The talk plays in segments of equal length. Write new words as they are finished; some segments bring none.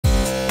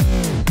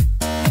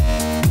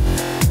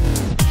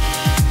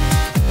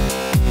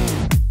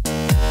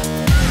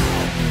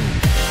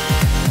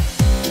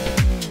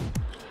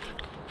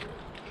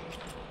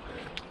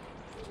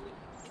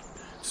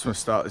just want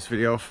to start this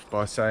video off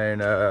by saying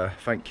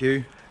thank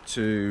you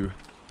to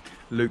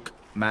Luke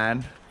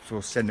Mann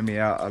for sending me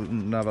out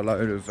another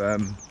load of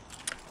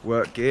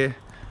work gear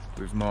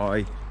with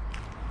my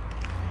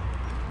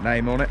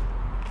name on it.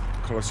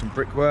 Colossum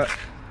Brickwork.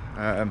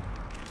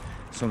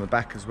 It's on the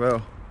back as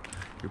well.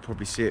 You'll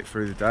probably see it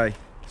through the day.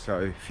 So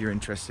if you're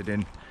interested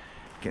in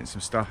getting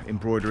some stuff,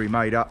 embroidery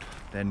made up,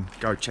 then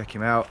go check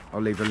him out. I'll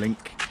leave a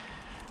link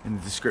in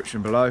the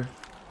description below.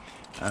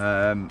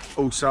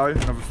 Also,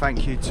 another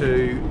thank you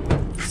to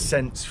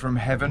Scents from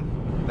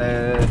Heaven.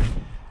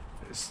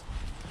 There's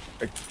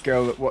a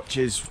girl that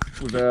watches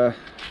with her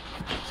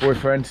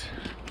boyfriend.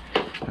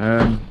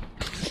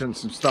 Sent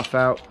some stuff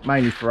out,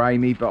 mainly for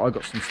Amy, but I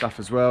got some stuff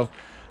as well.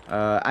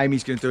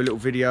 Amy's going to do a little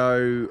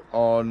video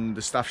on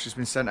the stuff she's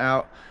been sent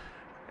out.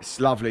 It's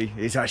lovely.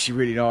 It's actually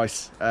really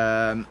nice.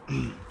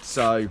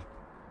 So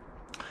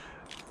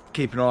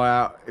keep an eye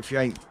out. If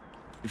you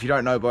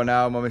don't know by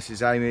now, my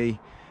missus Amy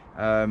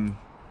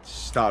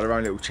started her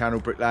own little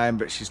channel, Brickland,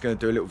 but she's going to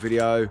do a little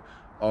video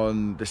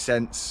on the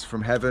Scents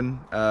from Heaven.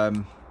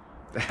 They're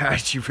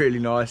actually really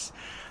nice.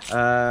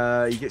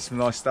 You get some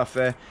nice stuff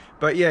there.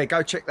 But yeah,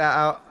 go check that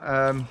out.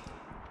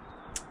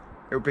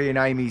 It'll be in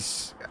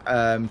Amy's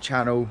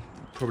channel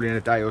probably in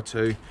a day or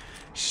two.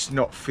 She's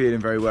not feeling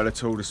very well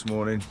at all this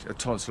morning. Her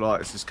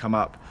tonsillitis has come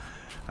up.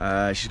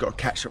 She's got to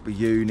catch up with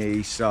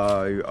uni,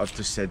 so I've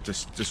just said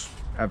just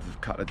have a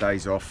couple of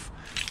days off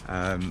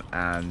and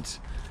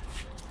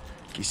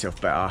get yourself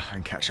better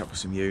and catch up with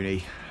some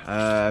uni.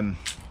 So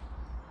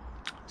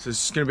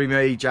it's going to be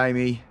me,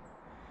 Jamie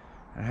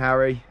and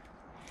Harry.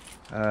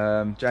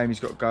 Jamie's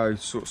got to go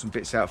sort some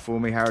bits out for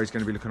me. Harry's going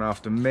to be looking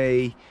after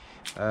me.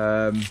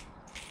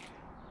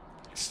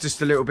 It's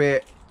just a little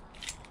bit.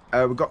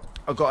 I've got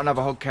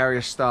another hog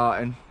carrier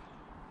starting,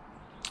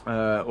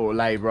 or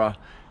labourer,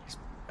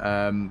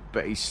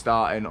 but he's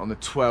starting on the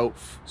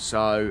 12th.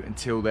 So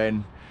until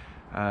then,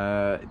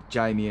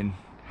 Jamie and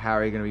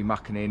Harry are going to be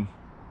mucking in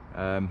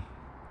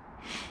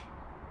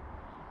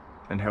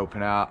and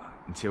helping out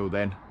until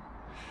then.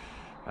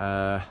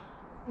 Right.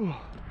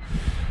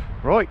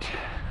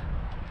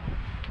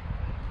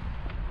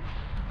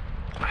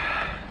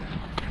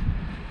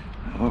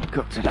 What I've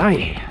got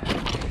today.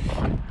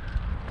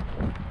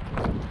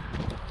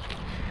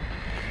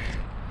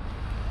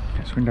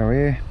 This window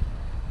here.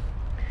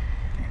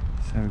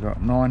 So we've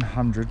got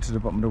 900 to the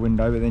bottom of the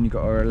window, but then you've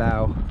got to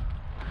allow.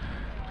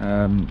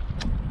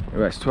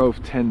 It's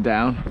 1210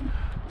 down,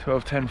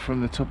 1210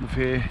 from the top of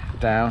here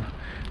down,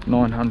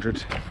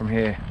 900 from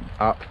here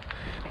up.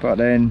 But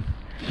then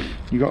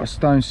you got a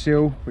stone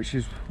sill, which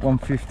is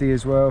 150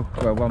 as well.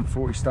 Well,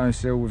 140 stone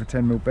sill with a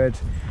 10mm bed.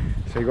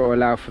 So you've got to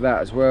allow for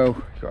that as well.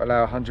 You've got to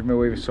allow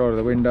 100mm either side of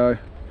the window.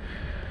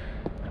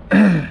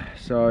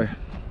 So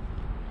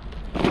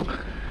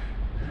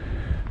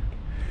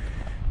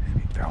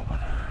that one.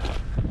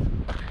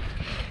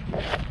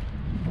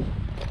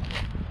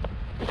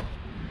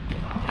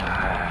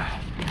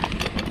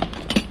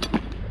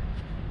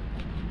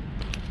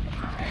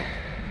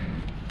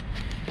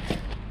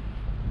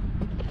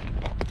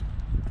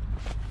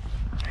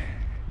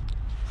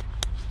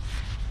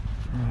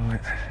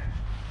 Right.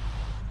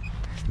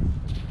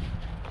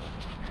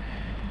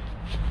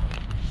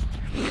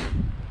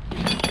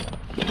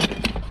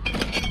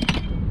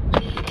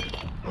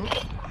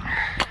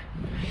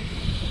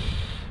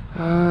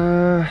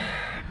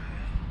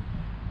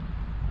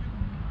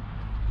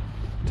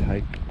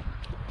 Take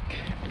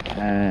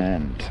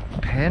and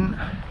pen.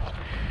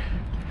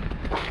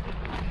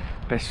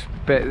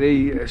 But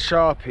the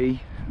Sharpie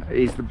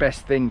is the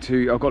best thing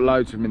to. I've got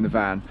loads of them in the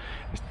van.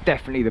 It's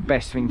definitely the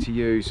best thing to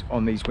use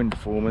on these window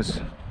formers,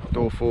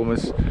 door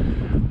formers.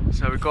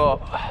 So we've got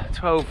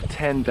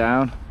 1210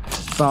 down,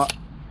 but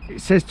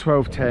it says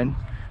 1210,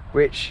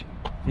 which,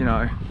 you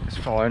know, is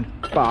fine.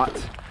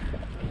 But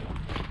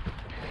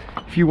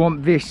if you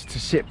want this to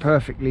sit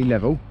perfectly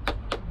level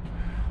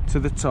to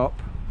the top,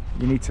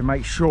 you need to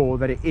make sure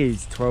that it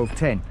is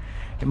 1210.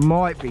 It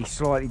might be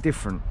slightly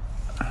different,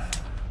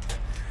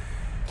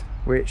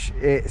 which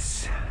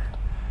it's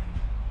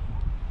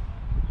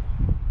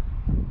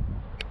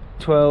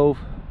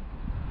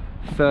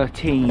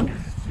 1213.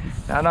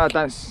 Now I know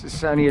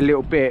it's only a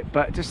little bit,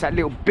 but just that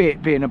little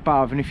bit being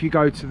above, and if you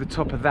go to the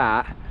top of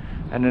that,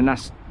 and then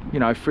that's, you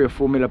know, 3 or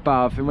 4 mil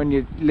above, and when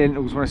your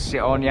lintels want to sit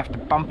on, you have to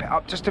bump it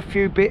up just a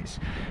few bits,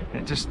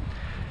 and it just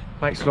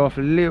makes life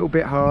a little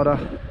bit harder.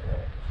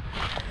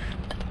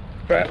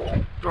 But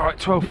right,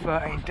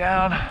 1213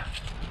 down,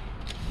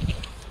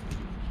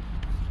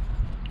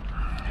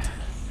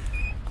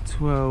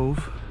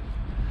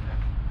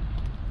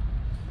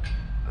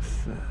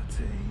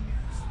 1213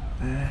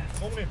 there.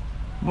 Morning.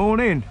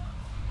 Morning.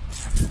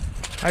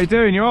 How you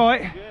doing? You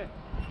alright? Yeah.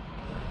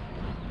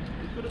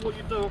 Good at what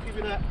you do, I'll give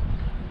you that.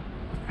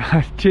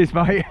 Cheers,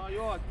 mate. Oh,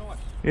 you alright? Nice.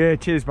 Yeah,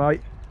 cheers,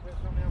 mate.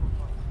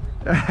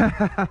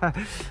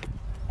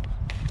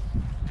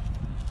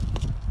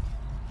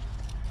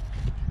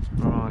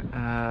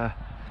 Right,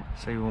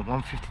 so you want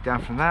 150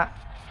 down from that.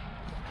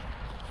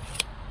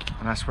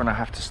 and that's when I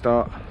have to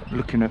start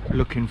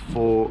looking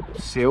for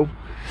seal.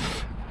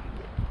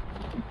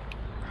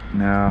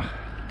 Now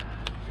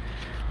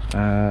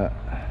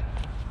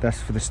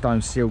that's for the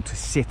stone seal to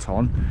sit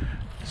on,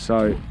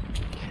 so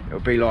it'll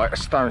be like a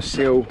stone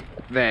seal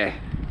there.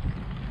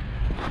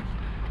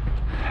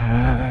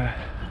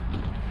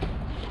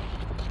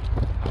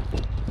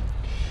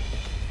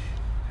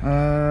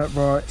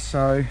 Right,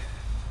 so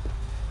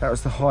that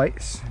was the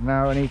heights.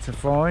 Now I need to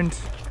find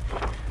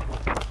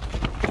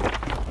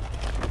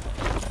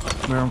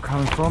where I'm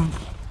coming from.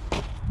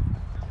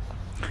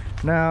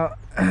 Now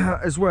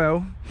as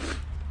well,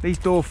 these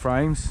door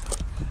frames,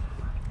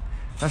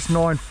 that's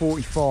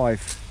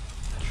 945,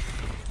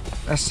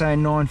 that's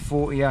saying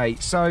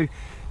 948. So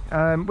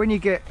when you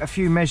get a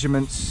few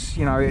measurements,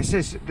 you know, it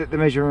says that the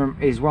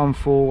measurement is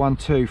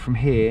 1412 from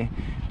here,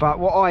 but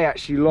what I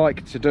actually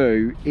like to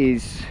do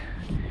is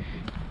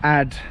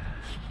add,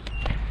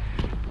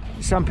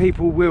 some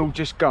people will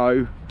just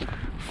go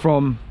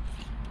from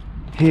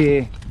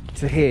here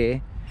to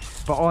here,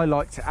 but I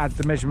like to add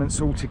the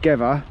measurements all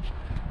together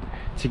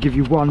to give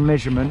you one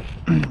measurement.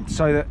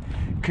 So that,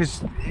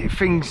 because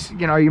things,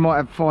 you know, you might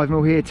have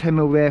 5mm here,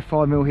 10mm there,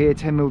 5mm here,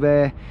 10mm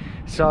there,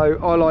 so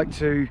I like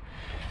to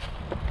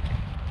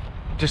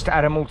just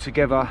add them all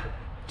together,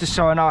 just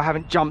so I know I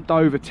haven't jumped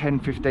over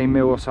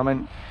 10-15mm or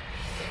something.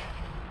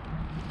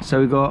 So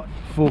we've got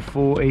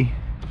 440,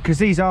 because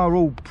these are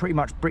all pretty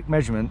much brick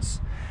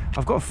measurements.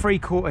 I've got a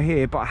 3/4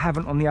 here, but I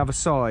haven't on the other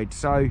side.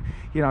 So,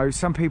 you know,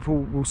 some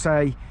people will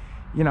say,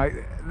 you know,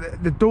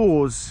 the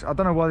doors, I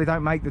don't know why they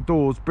don't make the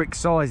doors brick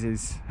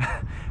sizes,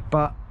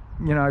 but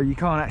you know, you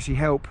can't actually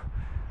help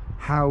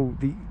how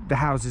the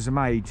houses are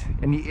made.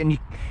 And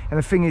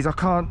the thing is, I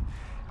can't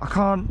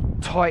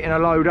tighten a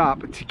load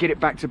up to get it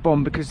back to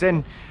bond, because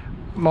then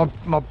my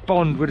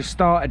bond would have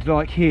started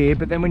like here,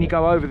 but then when you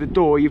go over the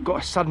door, you've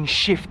got a sudden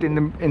shift in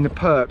the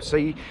perps. So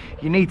you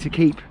need to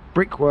keep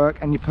brickwork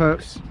and your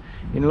perps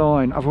in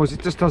line, otherwise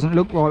it just doesn't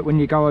look right when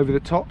you go over the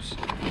tops.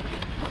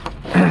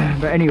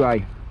 But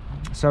anyway,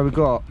 so we've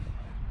got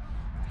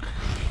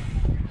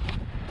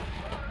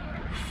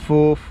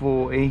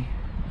 440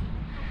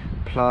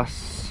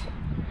 plus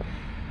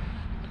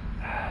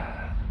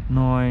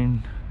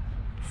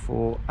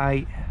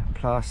 948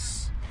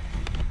 plus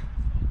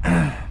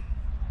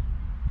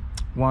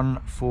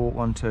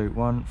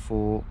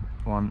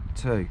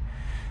 1412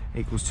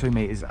 equals 2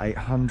 meters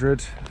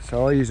 800.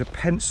 So I use a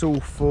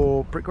pencil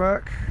for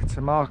brickwork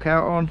to mark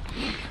out on.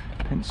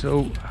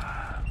 Pencil,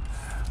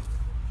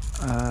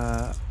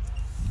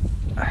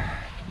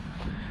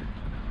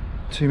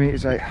 2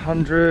 meters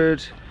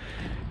 800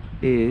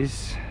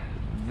 is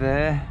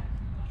there,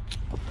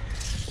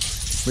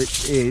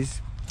 which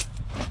is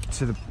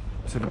to the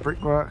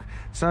brickwork.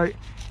 So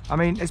I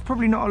mean, there's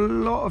probably not a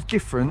lot of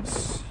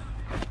difference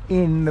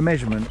in the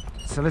measurement.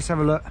 So let's have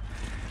a look.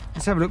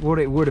 Let's have a look what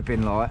it would have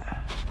been like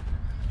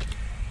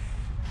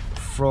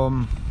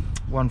from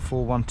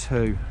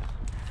 1412.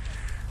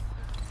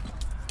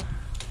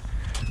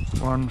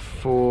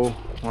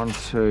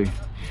 1412.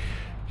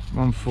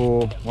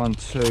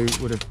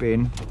 1412 would have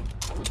been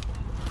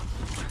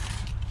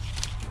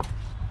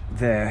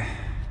there,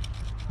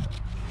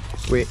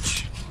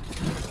 which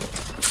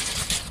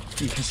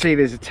you can see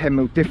there's a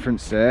 10mm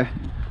difference there.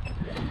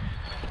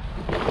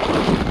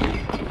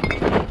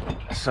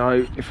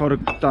 So if I'd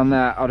have done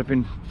that, I'd have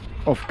been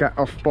off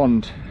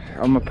bond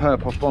on my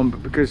perp, off bond,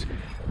 but because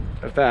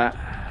of that,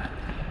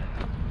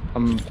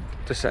 I'm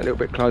just a little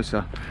bit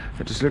closer.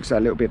 It just looks a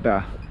little bit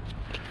better.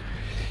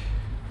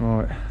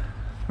 Right,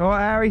 all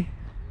right, Harry,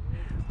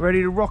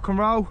 ready to rock and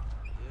roll?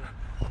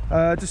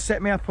 Yeah. Just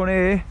set me up on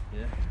here.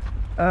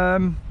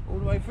 Yeah. All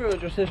the way through, or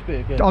just this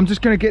bit again? I'm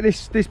just going to get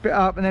this bit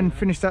up and then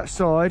finish that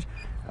side.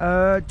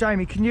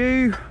 Jamie, can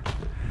you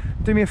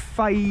do me a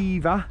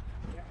favour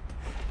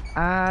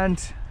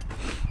and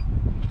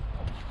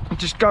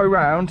just go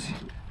round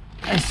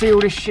and see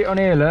all this shit on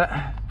here, look?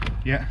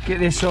 Yeah. Get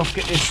this off,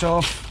 get this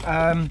off.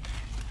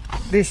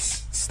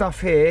 This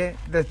stuff here,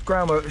 the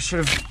groundwork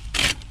should have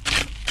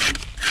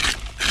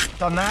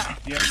done that.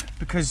 Yeah.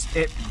 Because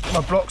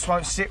my blocks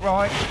won't sit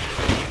right.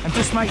 And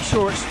just make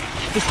sure it's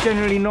just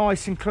generally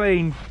nice and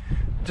clean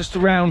just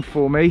around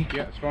for me.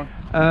 Yeah, that's fine.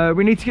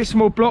 We need to get some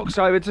more blocks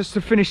over just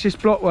to finish this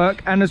block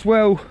work, and as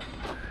well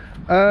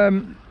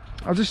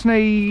I'll just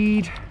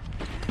need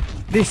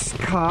this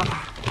cut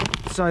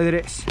so that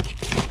it's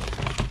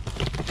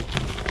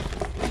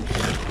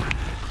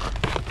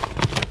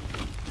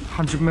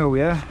 $100mm,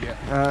 yeah?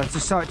 Yeah.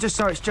 Just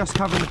so it's just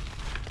covering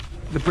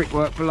the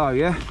brickwork below,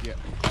 yeah? Yeah.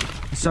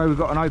 So we've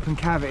got an open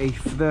cavity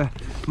for the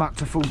muck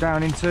to fall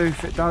down into,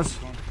 if it does.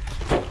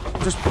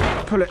 Just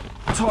pull it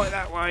tight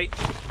that way.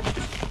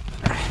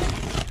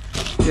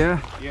 Yeah?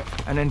 Yeah.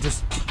 And then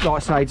just, like I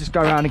say, just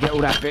go around and get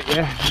all that bit,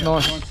 yeah? Yeah,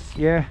 nice,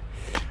 yeah?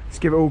 Let's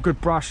give it all good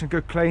brush and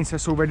good clean so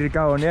it's all ready to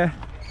go on, yeah?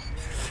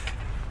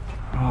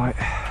 Right.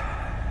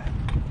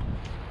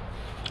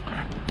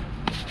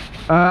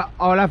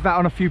 I'll have that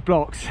on a few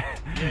blocks.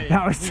 Yeah,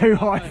 that was too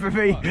high for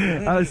me.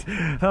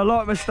 I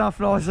like my stuff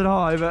nice and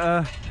high,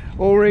 but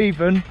or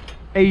even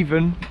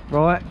even,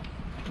 right?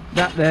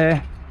 That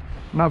there,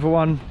 another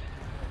one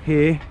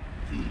here.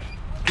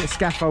 Get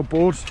scaffold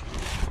boards.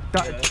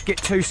 Get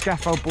 2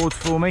 scaffold boards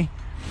for me.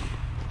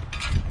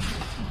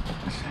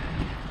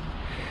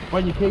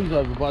 Run your keys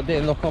over, but I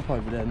didn't lock up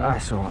over there. No.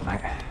 That's alright,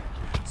 mate.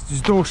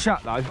 Is the door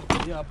shut though?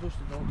 Yeah, I pushed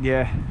the door.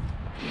 Yeah.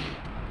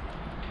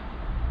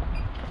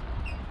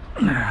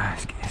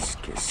 Let's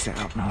get it set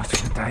up nice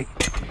for the day,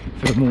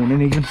 for the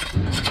morning even.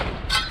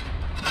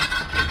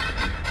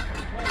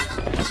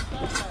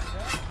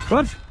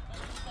 What?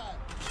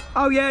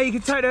 Oh yeah, you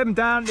can take them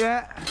down,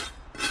 yeah.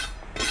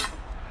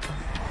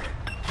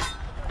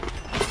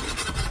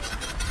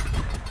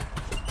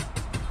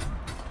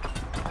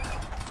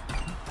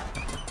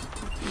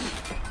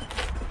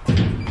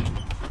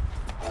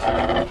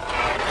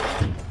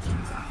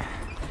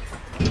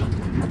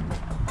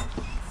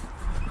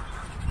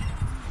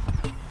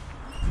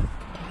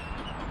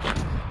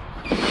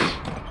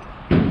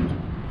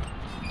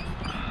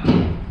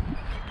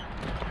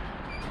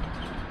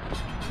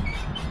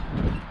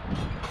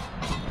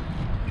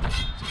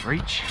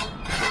 Reach.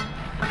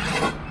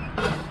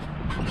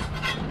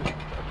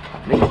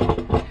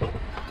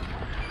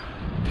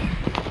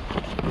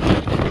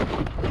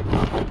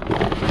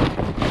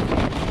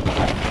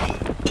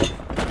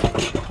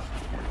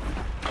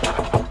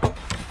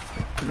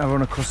 Another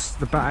one across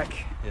the back.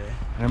 Yeah.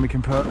 And then we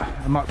can put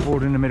a muck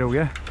board in the middle,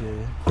 yeah?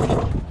 Yeah.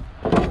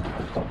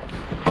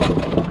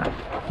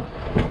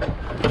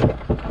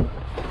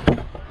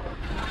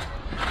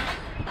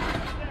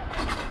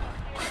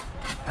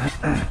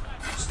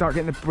 Start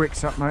getting the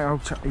bricks up, mate. I'll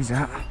chuck these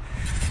out.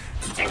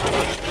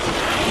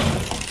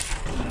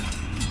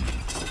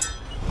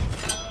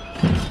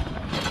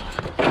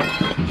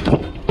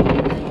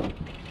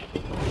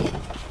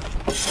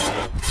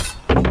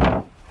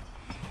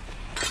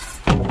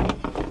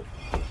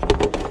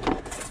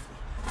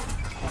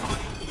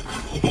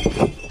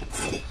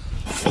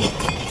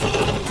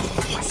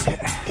 That's it.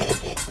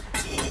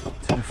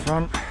 To the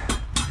front.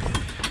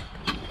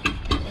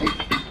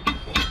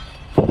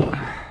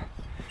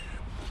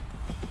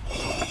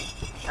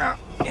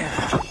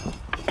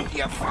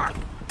 Yeah, fuck.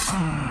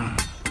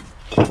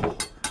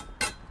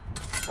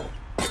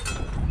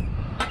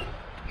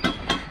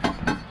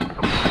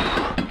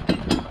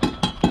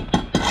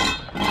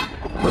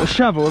 Got a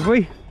shovel, have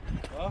we?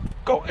 Huh?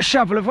 Got a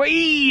shovel, have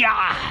we?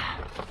 Yeah.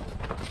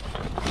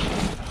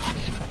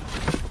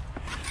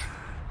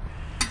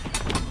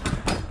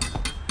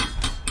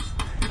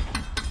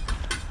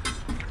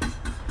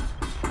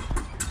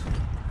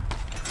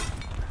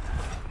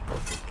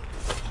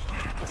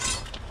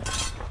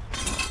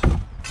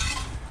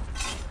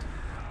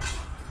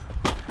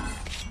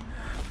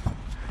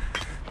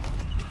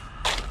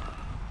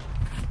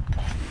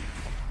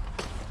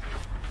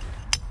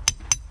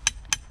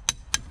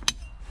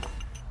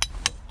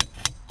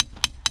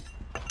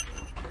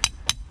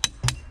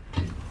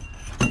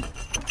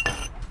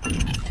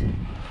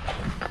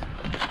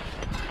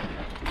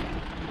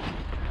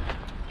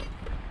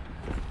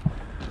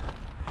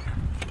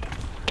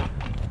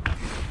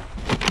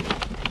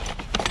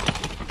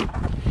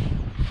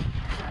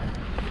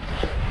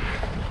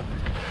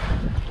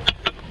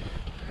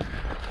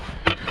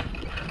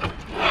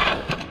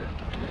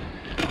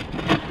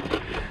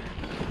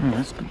 Oh,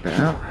 that's a good bit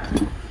out.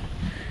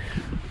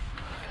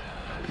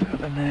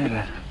 Up in there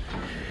then.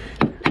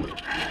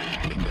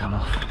 It can come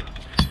off.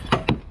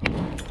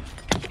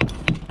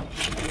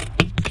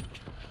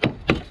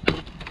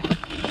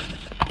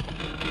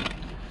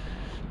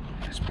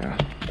 That's better.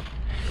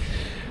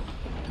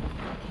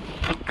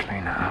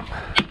 Clean that up.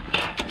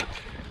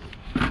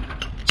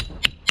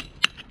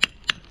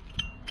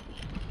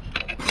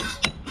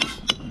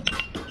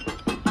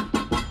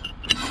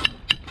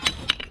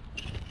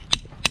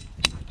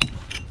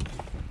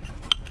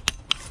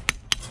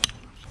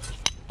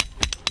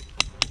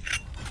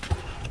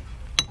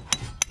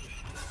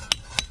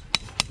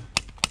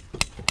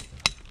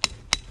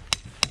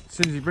 As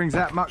soon as he brings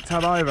that muck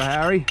tub over,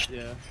 Harry,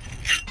 Yeah.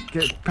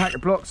 get a pack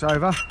of blocks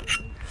over,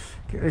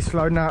 get this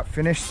loading up,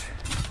 finished.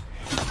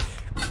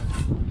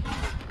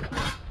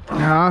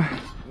 No.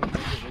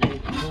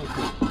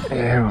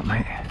 Yeah, right,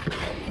 mate.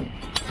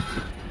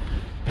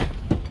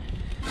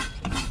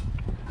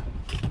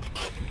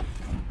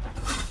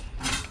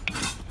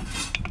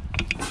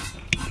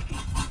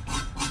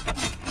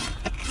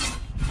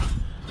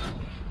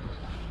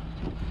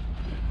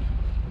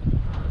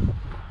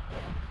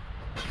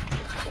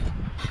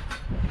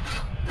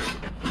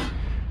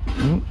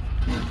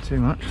 Not too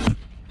much.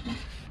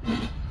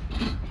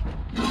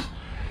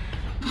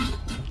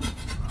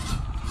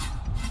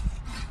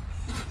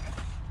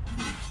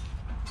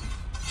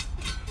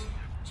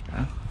 That's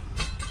better.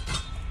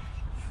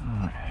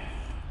 Alright.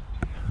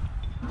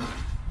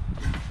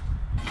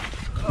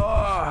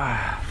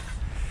 Oh.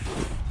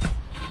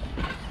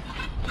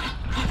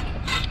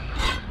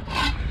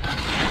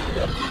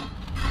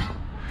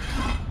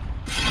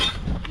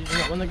 You think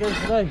that one again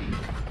today?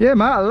 Yeah,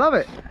 mate, I love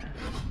it.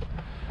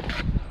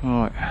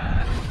 Right,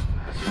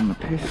 that's on the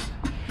piss.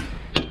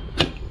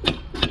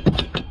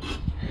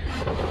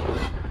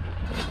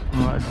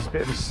 Right, there's a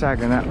bit of a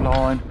sag on that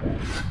line.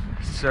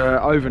 It's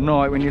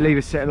overnight when you leave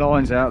a set of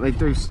lines out, they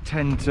do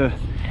tend to,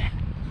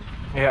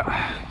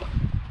 yeah,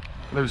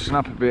 loosen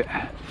up a bit.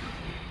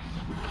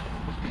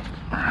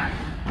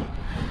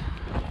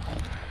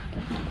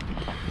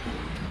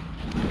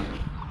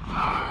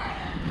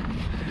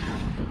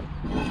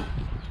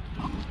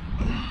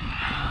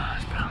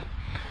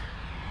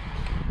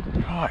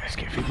 Right, let's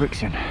get a few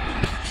bricks in.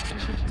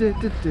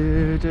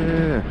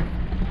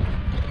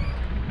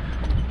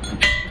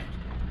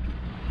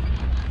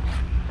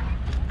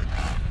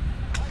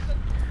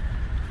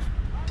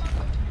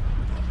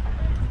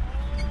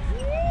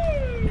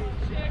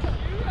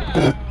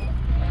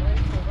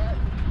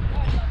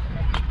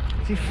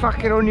 Is he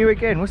fucking on you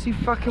again? What's he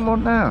fucking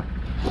want now?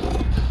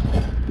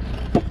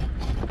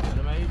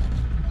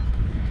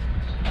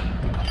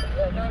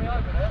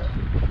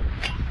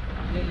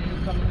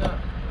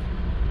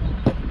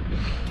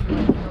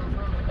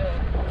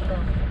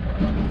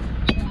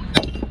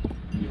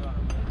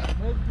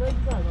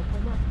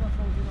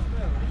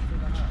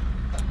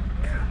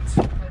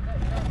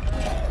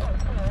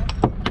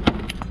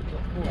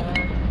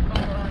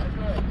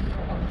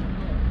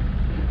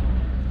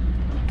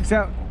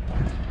 So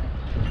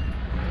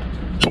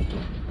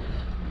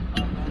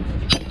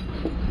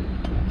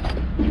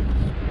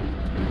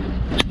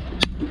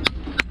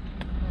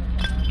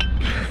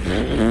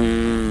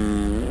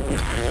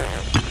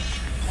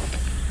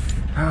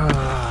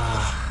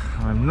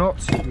I'm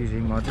not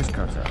using my disc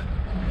cutter.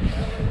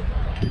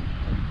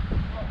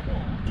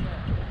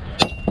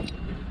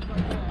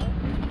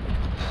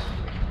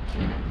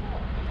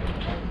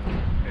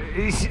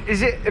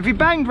 Is it? Have you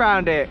banged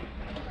round it?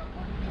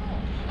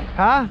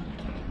 Huh?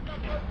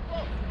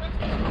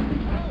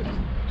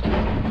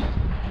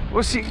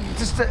 What's he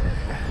just?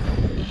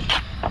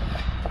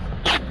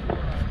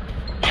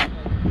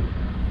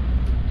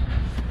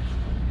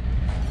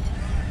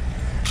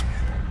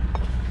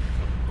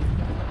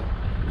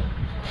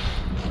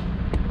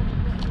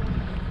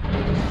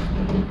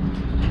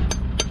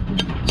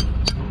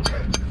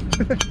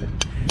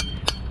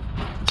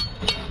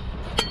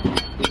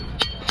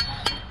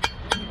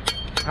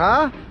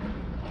 Huh?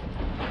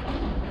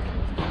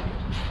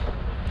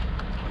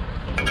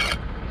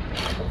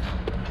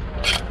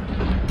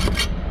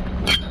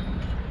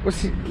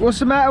 What's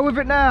the matter with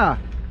it now?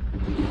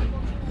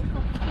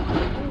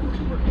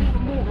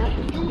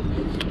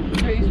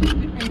 It's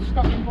been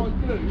stuck in by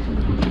glue.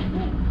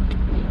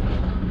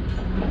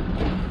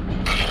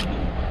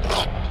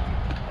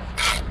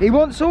 He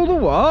wants all the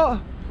what?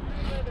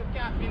 The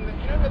gap in the,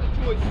 you know where the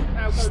joists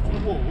now go to the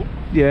wall?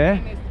 Yeah.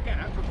 And there's the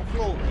gap with the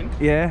flooring.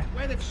 Yeah.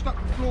 Where they've stuck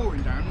the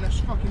flooring down and that's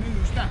fucking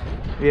oozed out.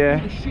 Yeah.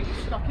 All the shit is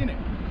stuck in it.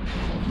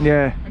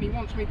 Yeah. And he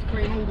wants me to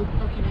clean all the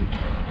fucking...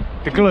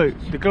 The glue.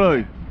 The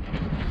glue.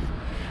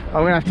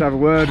 I'm gonna have to have a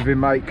word with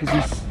him, mate,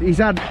 because he's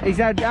had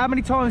how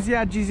many times has he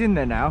had you in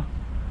there now?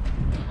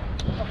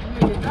 Fucking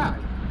nearly a day.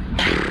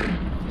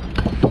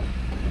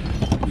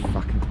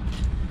 Fucking.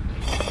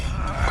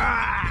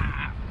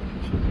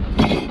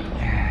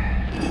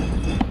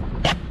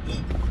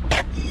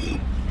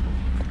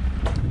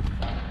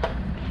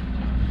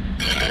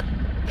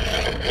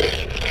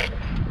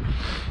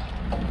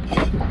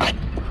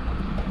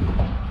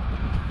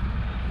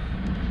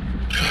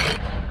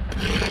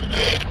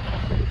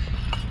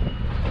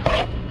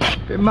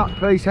 Bit of muck,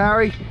 please,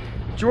 Harry. Do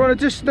you want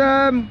to just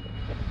I'm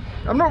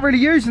not really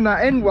using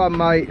that end one,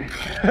 mate.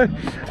 I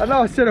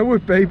know I said I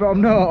would be, but I'm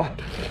not.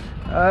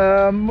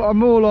 I'm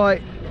more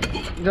like,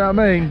 you know what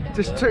I mean,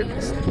 just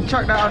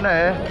chuck that on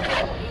there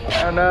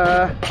and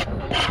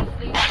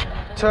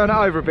turn it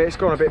over a bit. It's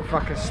gone a bit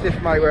fucking stiff,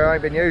 mate, where I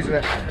ain't been using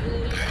it.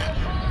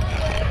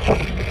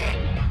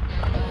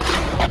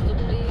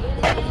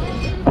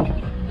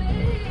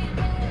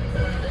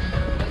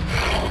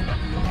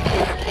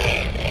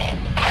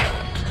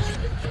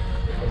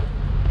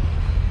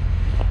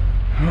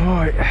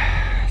 Right,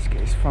 let's get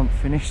this front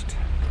finished.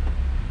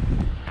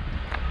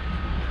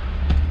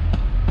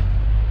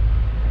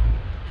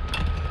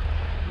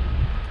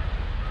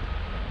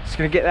 Just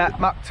gonna get that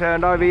muck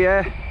turned over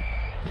here.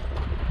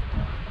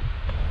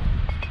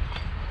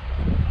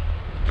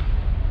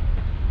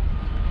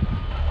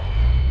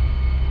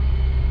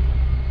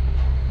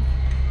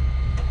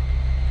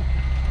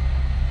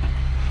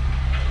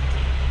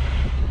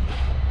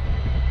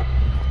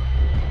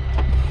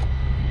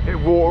 Bit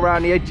of water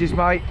around the edges,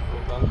 mate.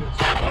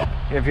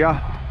 Here you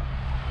are.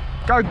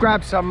 Go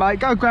grab some, mate.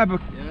 Go grab a.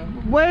 Yeah.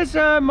 Where's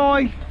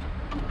mind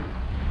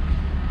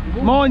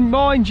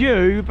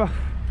you? But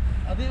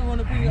I didn't want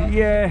to bring it up.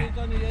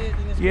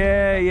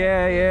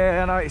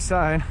 yeah, I know what you're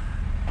saying.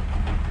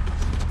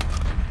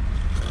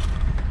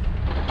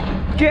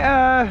 Get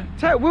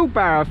take a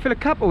wheelbarrow, fill a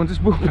couple, and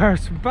just wheelbarrow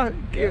some. But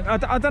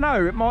I don't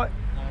know. It might.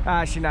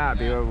 Actually, no, it'd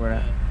be all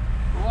right.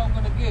 Well, what I'm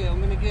gonna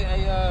get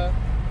a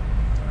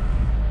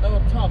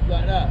another tub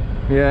like that.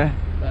 Yeah.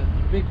 Like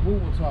the big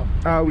water tub.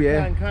 Oh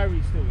yeah. You can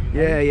carry still, you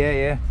know?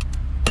 Yeah.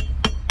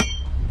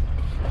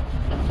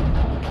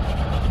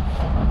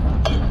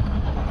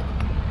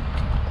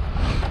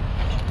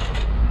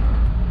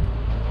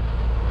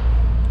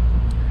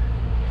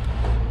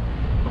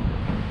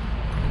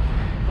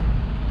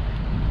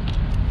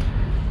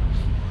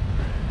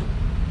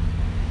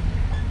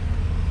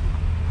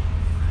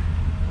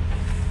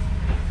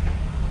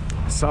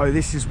 So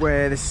this is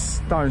where the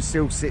stone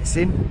sill sits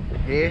in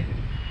here.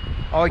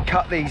 I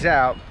cut these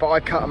out, but I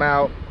cut them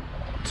out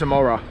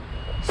tomorrow.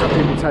 Some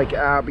people take it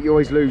out, but you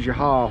always lose your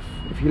half.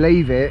 If you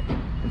leave it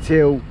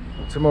until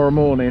tomorrow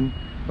morning,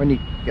 when you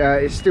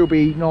it'll still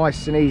be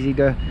nice and easy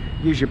to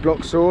use your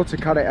block saw to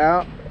cut it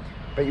out,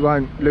 but you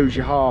won't lose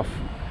your half.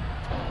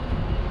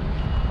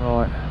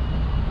 Right.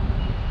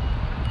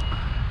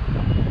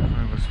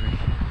 Where was we?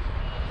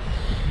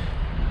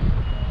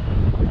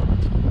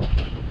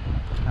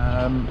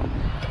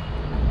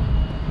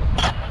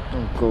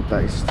 Oh god,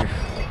 that is stiff.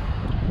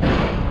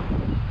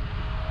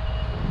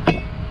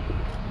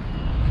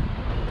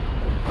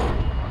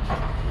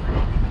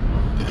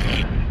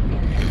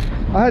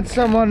 I had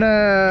someone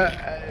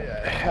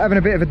having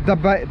a bit of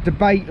a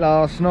debate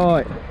last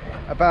night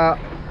about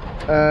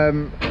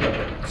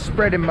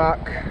spreading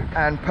muck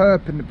and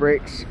perping the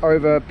bricks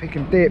over pick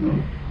and dip,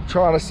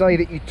 trying to say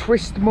that you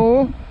twist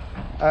more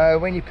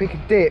when you pick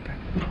and dip.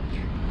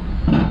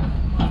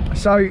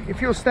 So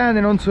if you're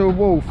standing onto a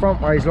wall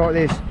front ways like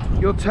this,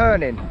 you're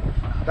turning.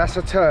 That's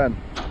a turn.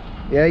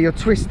 Yeah, you're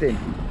twisting.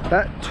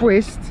 That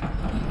twist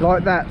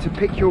like that to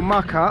pick your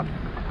muck up,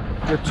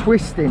 you're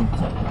twisting.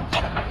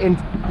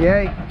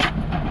 Yeah.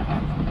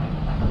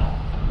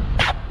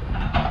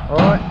 All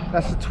right,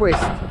 that's a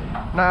twist.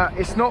 Now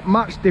it's not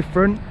much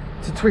different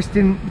to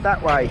twisting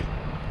that way.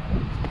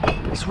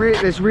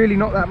 There's really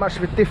not that much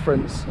of a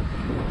difference.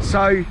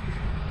 So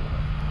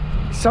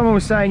someone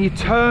was saying you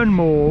turn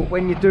more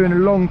when you're doing a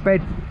long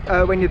bed,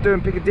 when you're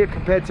doing pick and dip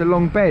compared to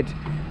long bed,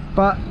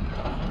 but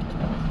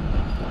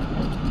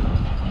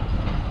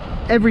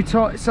every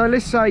time, so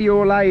let's say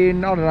you're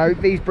laying, I don't know,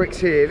 these bricks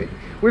here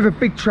with a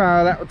big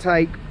trowel, that would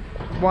take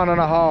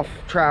 1.5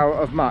 trowel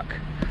of muck.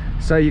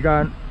 So you're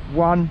going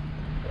 1,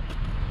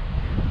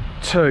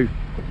 2,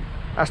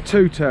 that's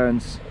 2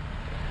 turns.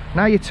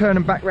 Now you're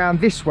turning back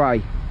round this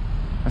way,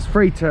 that's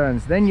 3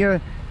 turns. Then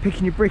you're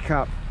picking your brick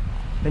up,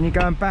 then you're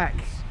going back.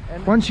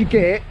 And once you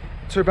get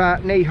to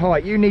about knee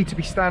height, you need to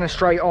be standing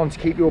straight on to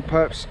keep your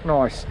perps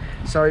nice.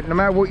 So no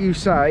matter what you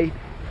say,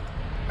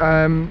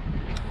 to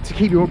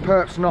keep your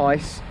perps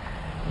nice,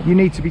 you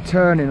need to be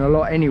turning a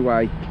lot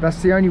anyway.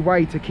 That's the only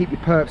way to keep your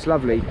perps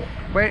lovely.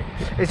 Where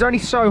it's only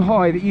so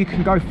high that you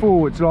can go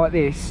forwards like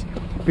this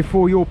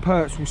before your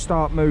perps will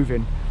start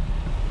moving.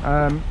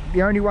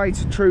 The only way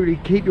to truly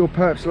keep your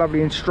perps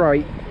lovely and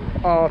straight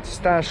are to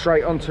stand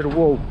straight onto the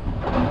wall.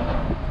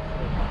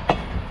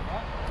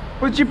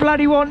 What do you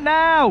bloody want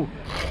now?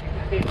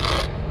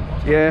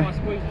 Yeah.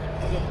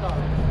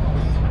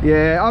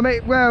 Yeah, I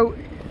mean, well,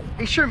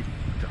 he shouldn't.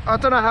 I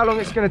don't know how long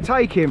it's going to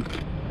take him.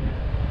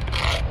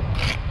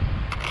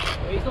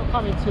 He's not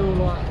coming till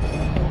like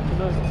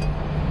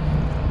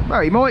afternoon.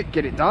 Well, he might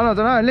get it done, I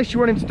don't know, unless you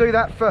want him to do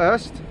that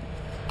first.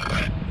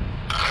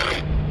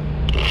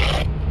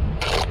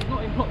 He's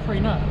not in plot 3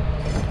 now.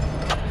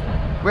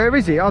 Where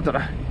is he? I don't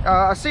know.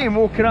 I see him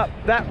walking up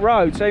that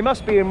road, so he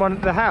must be in one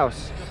of the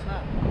house. Just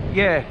now.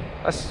 Yeah,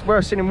 that's where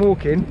I've seen him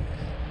walking.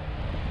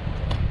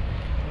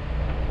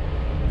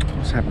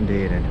 What's happened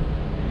here then?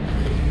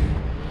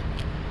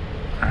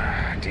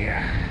 Ah,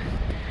 dear.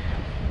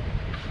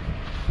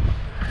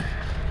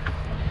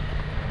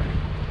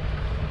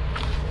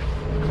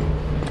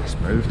 It's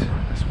moved,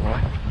 that's why.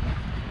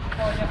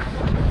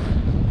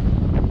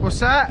 What's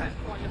that?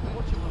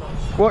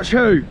 Watch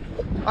who?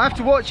 I have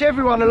to watch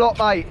everyone a lot,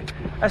 mate.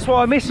 That's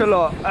why I miss a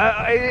lot.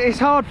 It's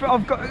hard for,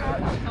 I've got,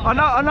 I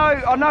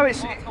know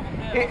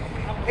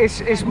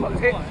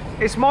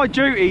it's my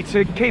duty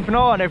to keep an eye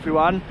on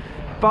everyone,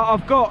 but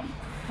I've got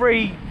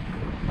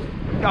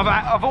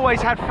I've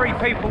always had 3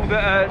 people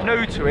that are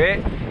new to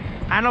it,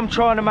 and I'm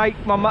trying to make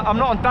I'm not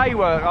on day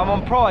work, I'm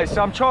on price,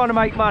 so I'm trying to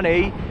make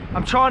money.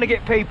 I'm trying to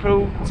get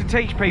people to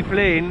teach people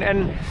in,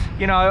 and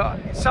you know,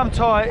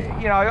 sometimes,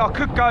 you know, I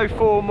could go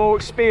for more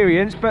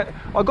experience, but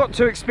I got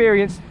to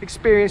experience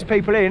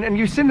people in, and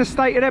you've seen the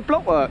state of their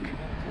block work.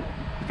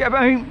 I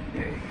mean,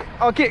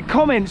 I get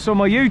comments on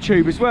my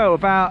YouTube as well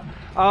about,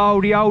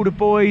 oh, the older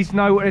boys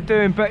know what they're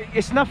doing, but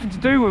it's nothing to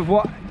do with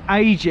what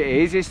age it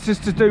is, it's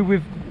just to do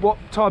with what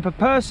type of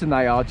person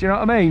they are, do you know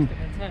what I mean?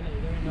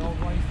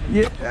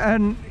 Yeah,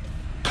 and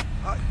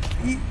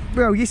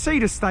well, you see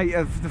the state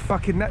of the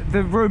fucking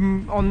the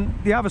room on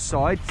the other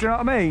side, do you know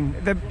what I mean?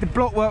 The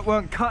block work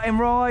weren't cutting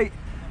right,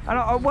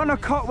 and when I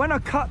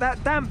cut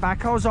that damp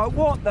back, I was like,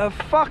 what the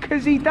fuck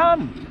has he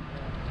done?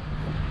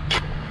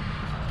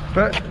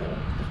 But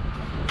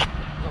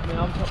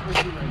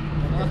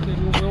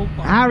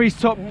Harry's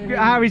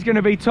going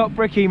to be top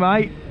bricky,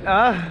 mate.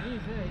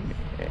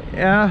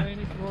 Yeah,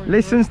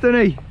 listens,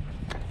 doesn't he?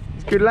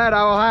 He's a good lad,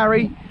 old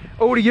Harry.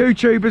 All the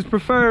YouTubers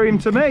prefer him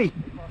to me.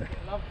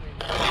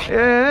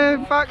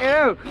 Yeah, fuck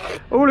hell.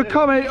 All the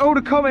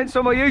comments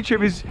on my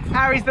YouTube is,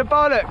 Harry's the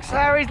bollocks,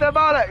 Harry's the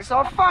bollocks.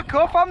 Oh, fuck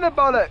off, I'm the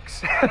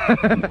bollocks.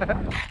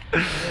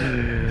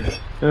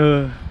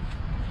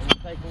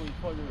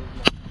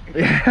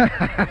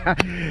 Yeah.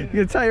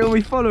 You're gonna take all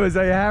my followers,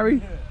 eh, Harry?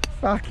 Yeah.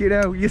 Fucking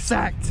hell, you're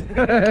sacked.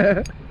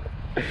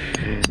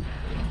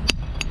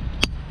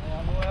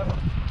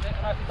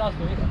 if it does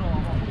do it, if not,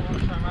 I'm going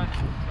to turn around.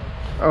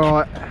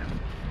 Alright.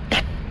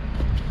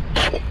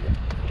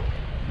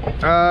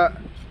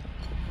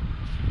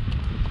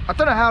 I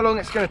don't know how long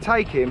it's going to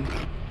take him,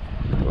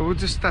 but we'll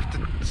just have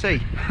to see.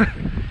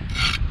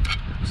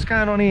 What's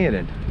going on here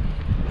then?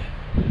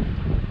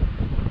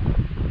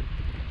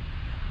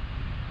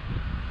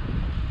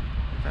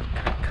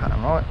 Don't cut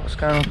him right. What's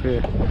going on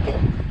here?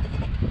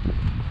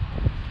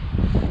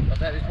 I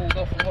bet it's pulled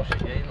off and wash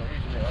it, yeah? You're not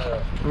using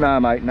it. Nah,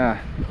 mate, nah.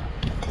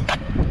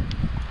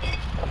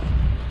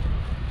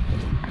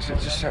 Is it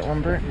just that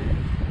one bit?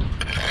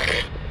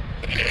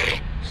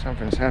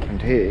 Something's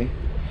happened here.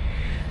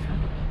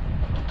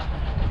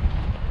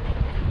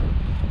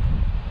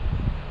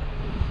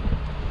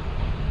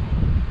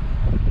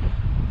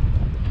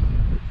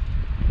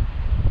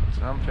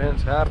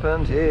 Something's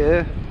happened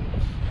here.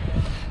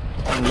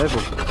 On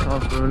level.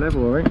 Time for a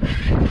level, I think.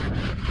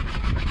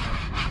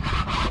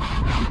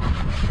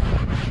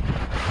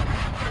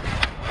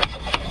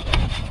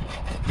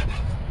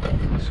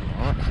 That's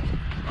alright.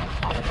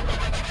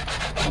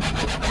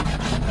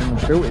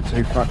 I built it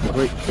too fucking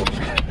quick.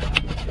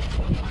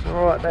 It's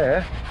alright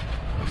there.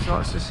 Looks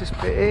like it's just this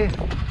bit here.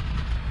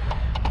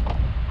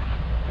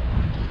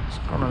 It's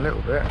gone a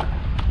little bit.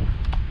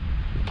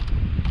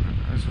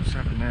 That's what's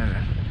happened there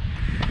then.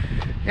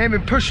 You ain't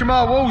been pushing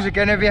my walls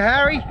again, have you,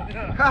 Harry?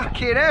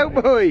 Fucking hell,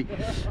 boy!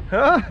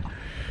 Huh?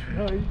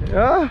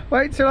 Huh?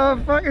 Wait till I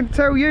fucking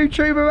tell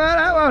YouTube about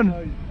that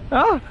one!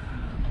 Huh?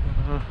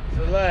 It's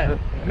a lie.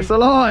 It's a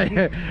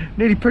lie!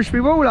 Nearly pushed me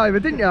wall over,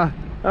 didn't you?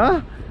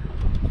 Huh?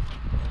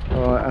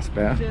 Alright, that's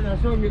better. See how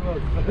strong it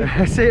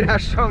was. See how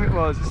strong it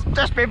was. It's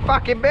just been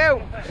fucking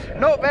built!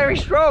 Not very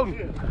strong!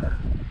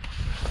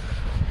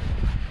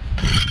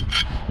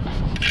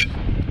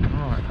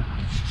 Alright.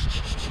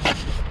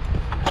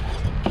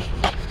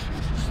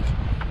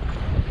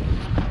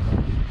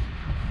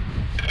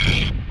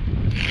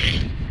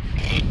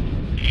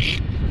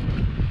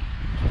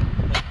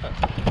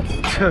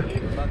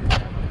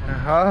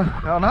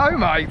 I know,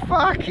 mate.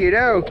 Fucking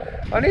hell.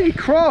 I nearly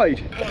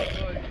cried.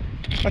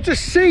 I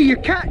just see you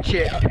catch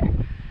it.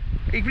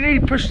 You can nearly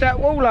push that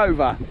wall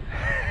over.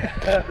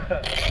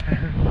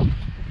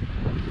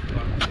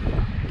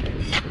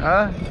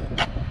 Huh?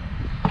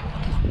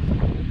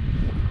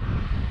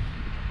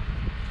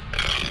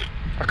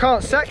 I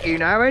can't sack you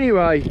now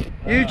anyway.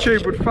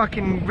 YouTube would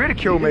fucking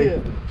ridicule me. Yeah.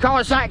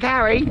 Can't sack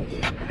Harry.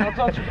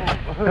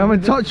 Untouchable. I'm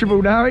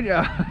untouchable now, ain't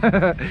you?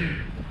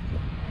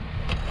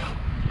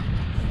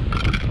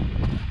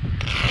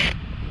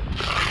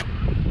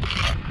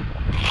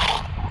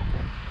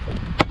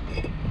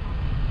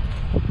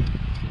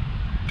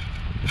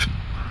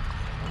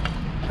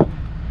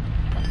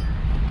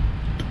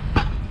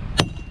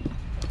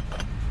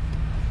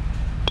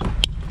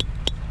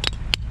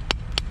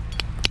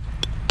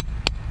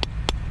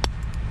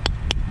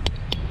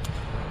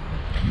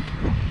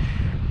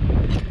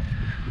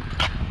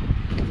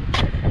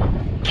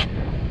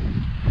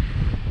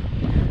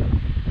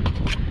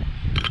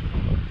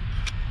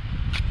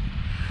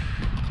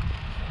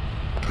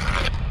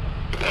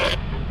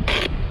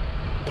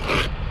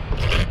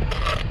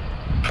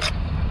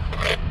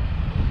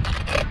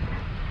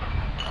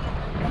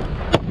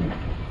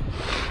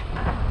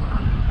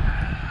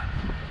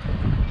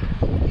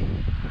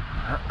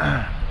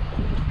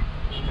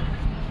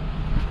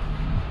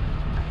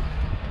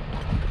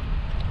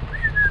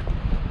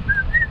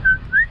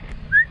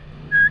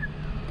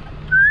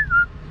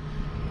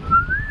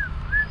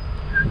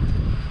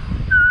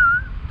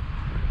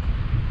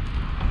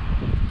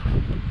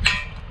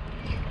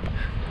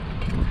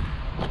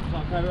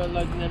 Carry on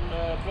loading them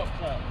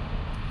blocks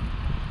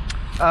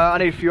out. I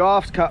need a few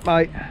halves cut,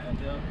 mate.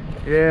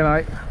 Yeah,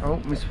 mate. Oh,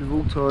 missed with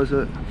all tyres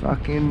at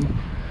fucking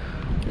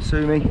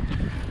sue me.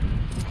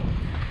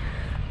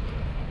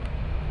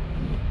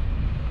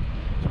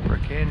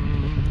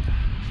 Frickin'.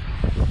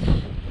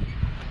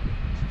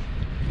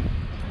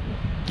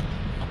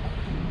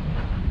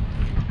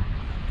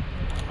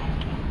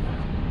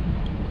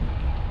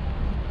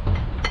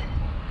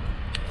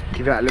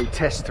 Give that a little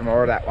test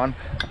tomorrow, that one.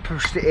 I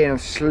pushed it in and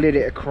slid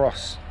it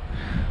across.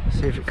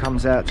 See if it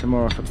comes out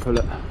tomorrow if I pull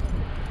it.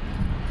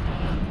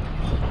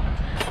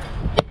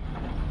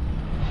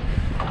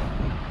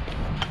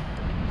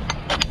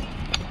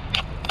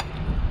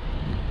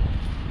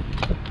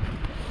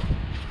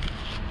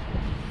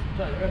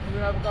 So, you reckon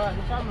we'll have a go out in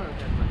the summer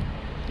again, mate?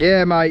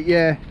 Yeah, mate,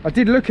 yeah. I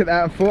did look at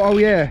that and thought, oh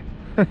yeah.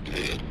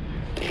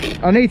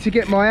 I need to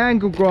get my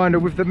angle grinder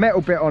with the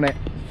metal bit on it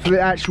for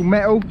the actual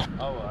metal.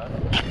 Oh, right.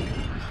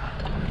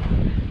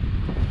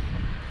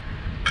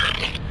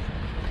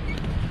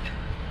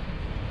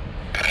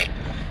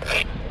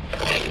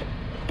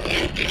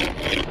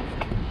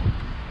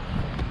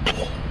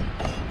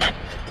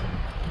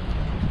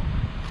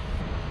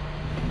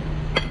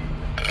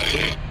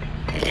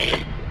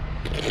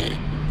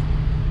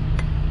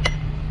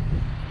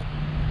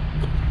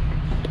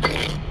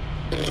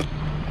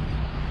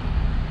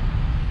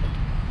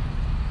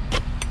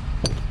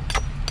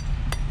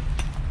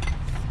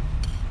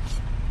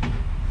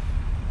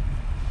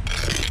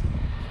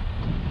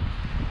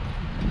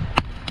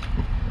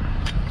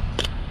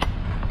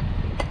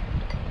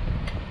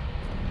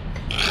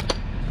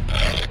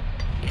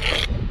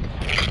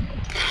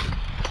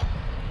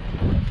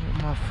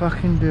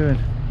 fucking doing?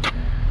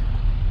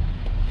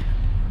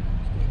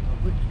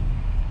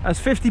 That's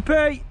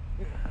 50p.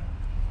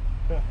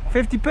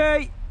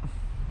 50p.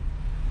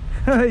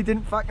 He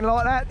didn't fucking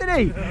like that, did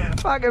he?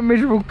 Fucking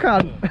miserable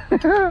cunt.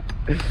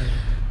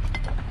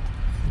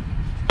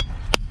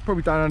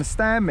 Probably don't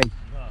understand me.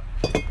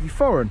 No. You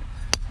foreign?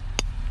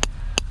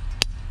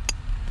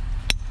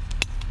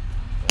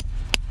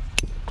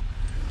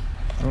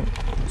 Oh,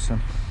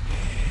 awesome.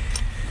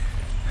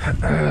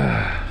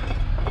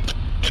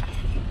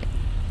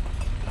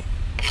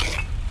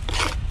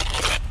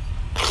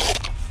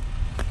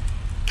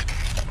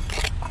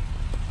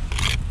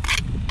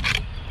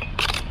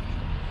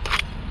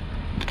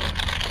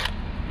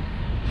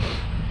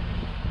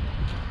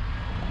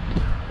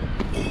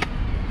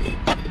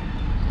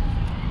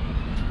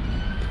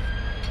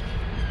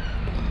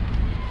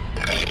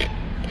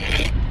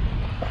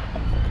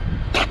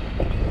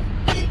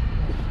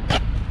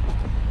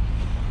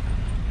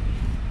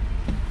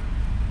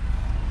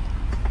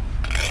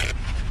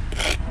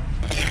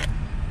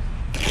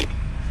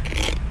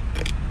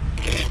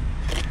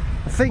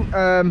 I think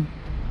I'm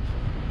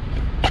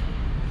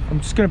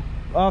just gonna,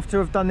 after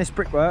I've done this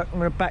brickwork, I'm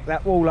gonna back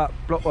that wall up,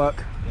 block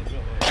work.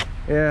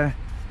 Yeah,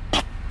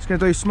 just gonna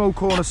do small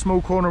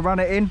corner, run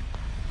it in.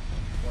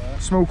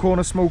 Small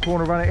corner,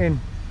 run it in.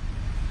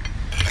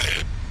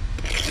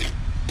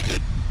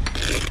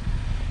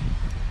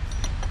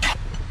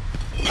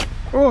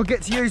 Oh, I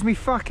get to use me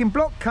fucking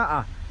block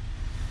cutter.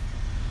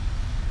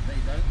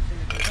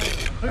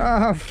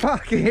 Oh,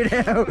 fucking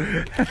hell.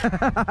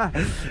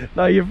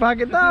 No, you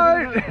fucking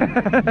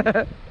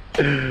don't.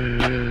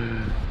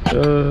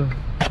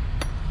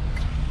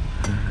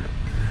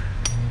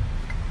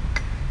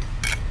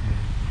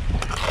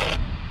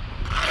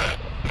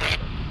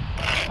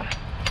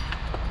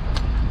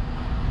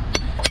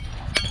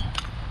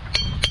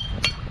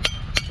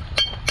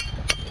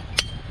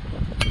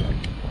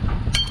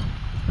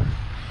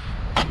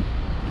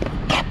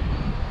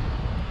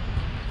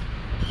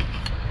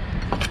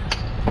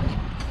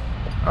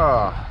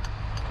 Oh,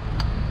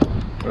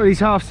 look at these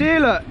halves here,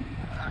 look.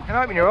 I can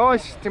open your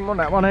eyes. Didn't want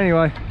that one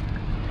anyway.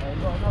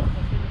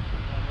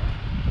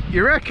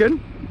 You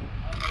reckon?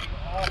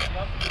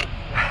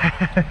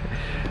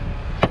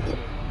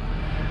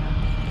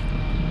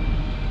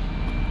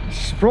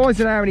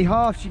 Surprising how many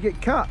halves you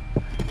get cut.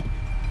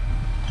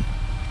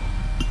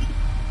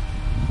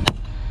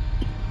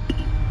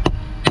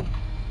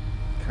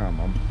 Come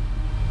on,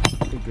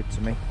 be good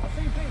to me. I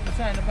think people were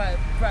saying about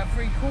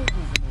 3/4 and all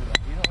that.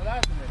 You're not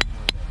allowed to make more.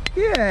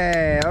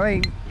 Yeah, I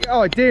mean,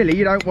 ideally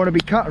you don't want to be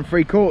cutting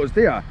 3/4,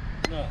 do you? No.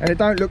 And it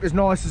don't look as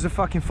nice as a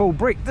fucking full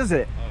brick, does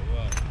it? Oh,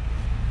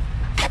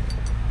 right.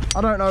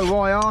 I don't know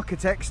why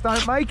architects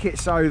don't make it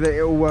so that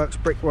it all works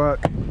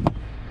brickwork.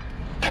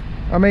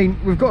 I mean,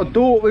 we've got a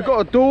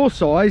door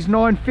size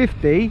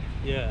 950.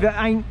 Yeah.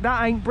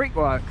 That ain't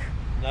brickwork.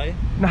 No.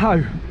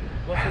 No.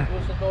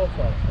 What's the door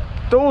size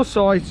then? Door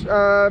size,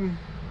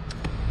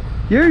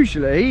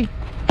 usually,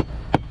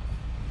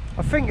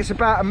 I think it's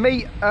about a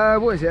metre.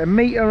 What is it? A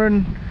metre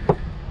and I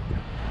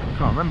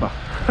can't remember.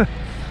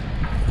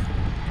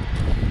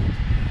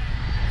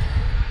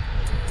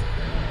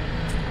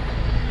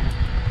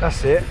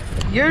 That's it.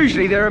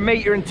 Usually they're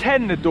 1.10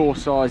 m, the door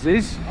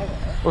sizes,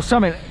 or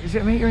something. Is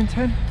it 1.10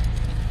 m?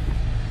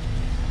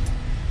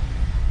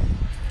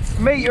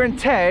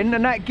 1.10 m,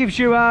 and that gives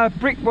you a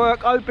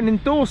brickwork opening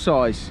door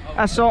size.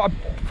 That's like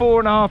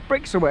 4.5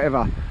 bricks or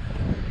whatever.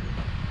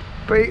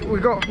 But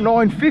we've got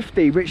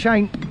 950, which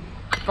ain't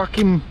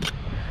fucking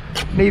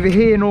neither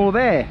here nor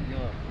there.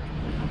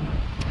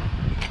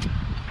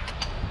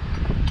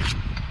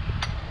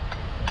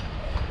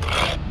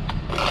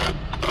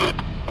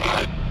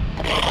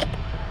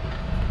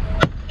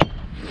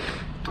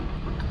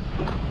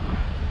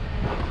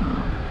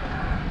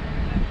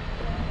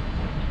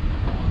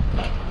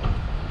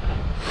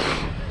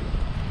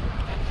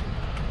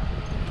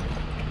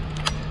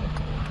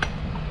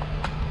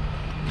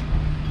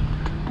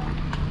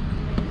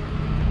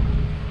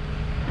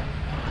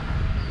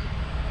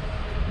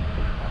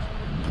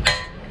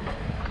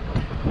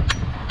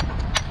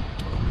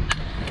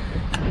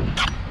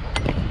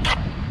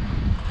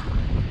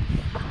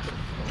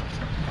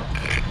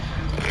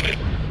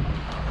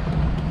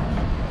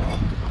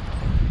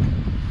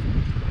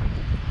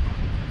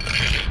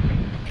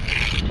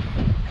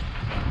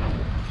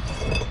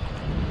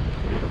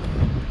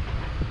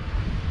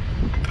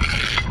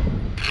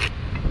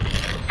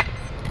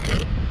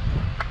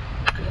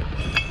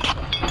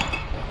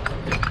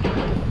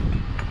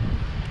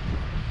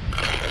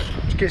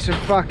 Get some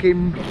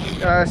fucking,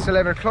 it's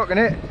 11 o'clock,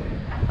 innit?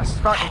 That's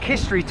fucking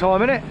history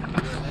time, innit?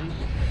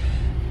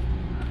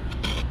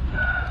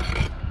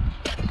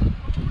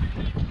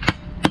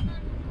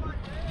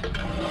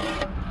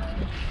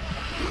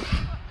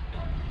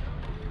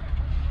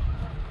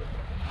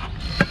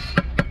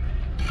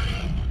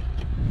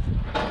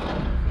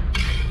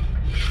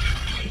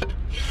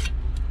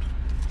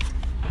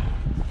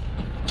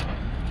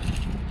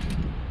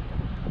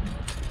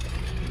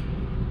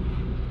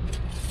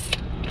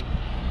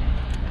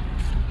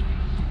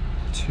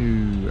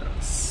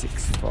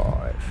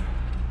 265.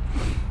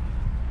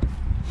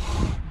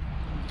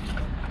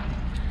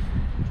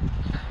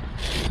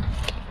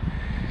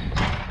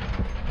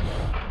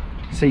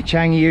 See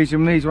Changy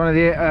using these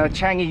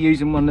Changy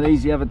using one of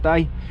these the other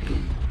day.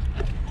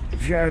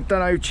 If you don't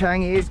know who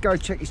Changy is, go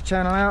check his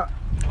channel out.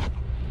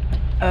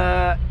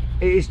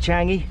 It is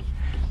Changy,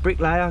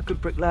 bricklayer, good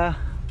bricklayer.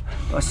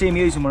 I see him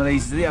using one of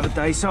these the other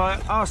day, so I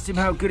asked him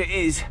how good it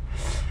is,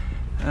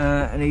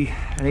 and he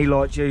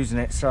liked using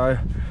it. So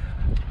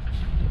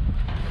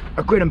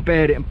I grin and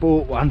bared it and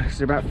bought one.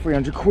 It's about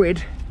 300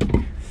 quid,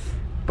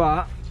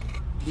 but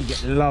you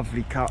get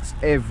lovely cuts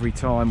every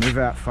time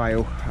without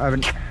fail. I've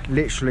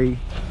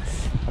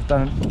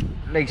done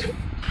at least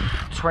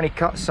 20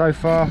 cuts so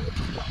far,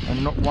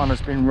 and not one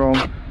has been wrong.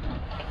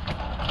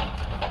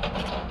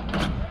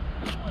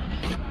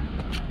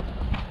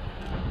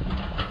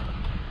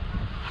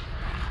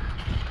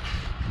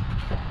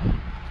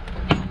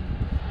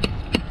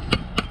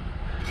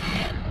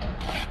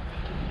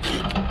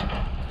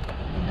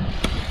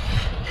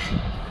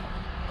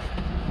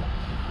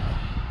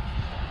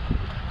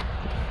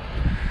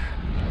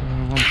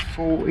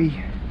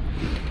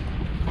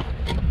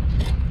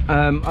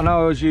 I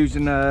know I was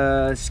using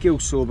a skill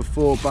saw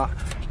before, but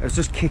it was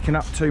just kicking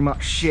up too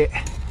much shit.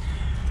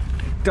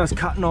 It does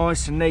cut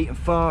nice and neat and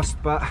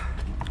fast, but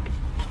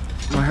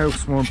my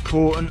health's more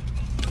important.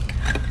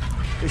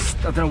 I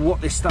don't know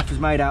what this stuff is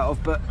made out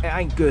of, but it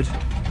ain't good.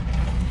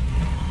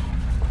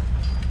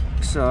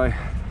 So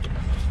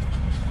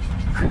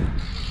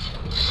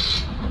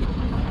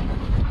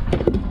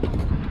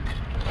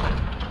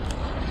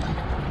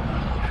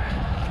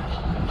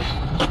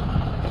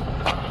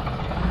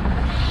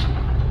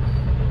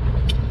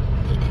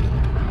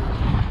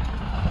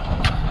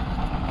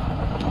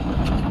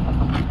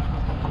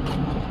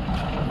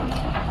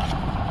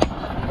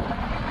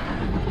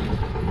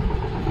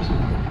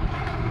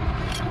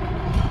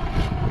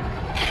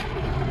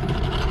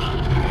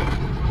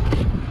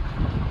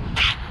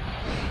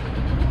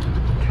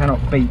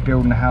cannot beat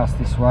building a house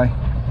this way.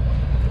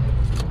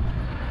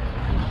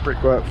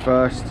 Brickwork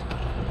first,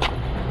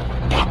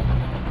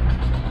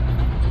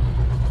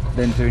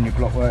 then doing your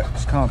block work.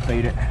 Just can't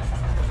beat it.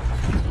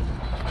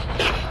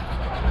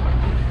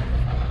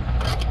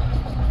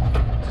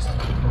 Just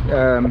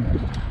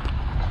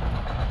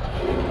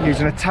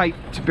using a tape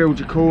to build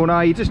your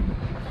corner. You just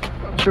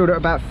build it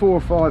about 4 or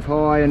 5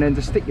 high, and then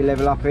just stick your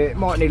level up it. It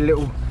might need a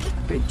little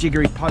bit of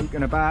jiggery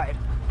poking about it,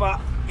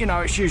 but you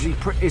know, it's usually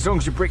pretty, as long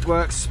as your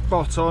brickwork's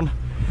spot on,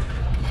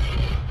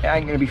 it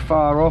ain't going to be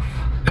far off.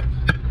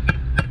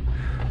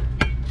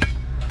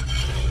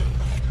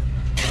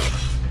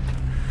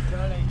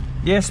 Charlie.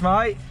 Yes,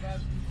 mate.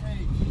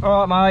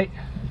 All right, mate.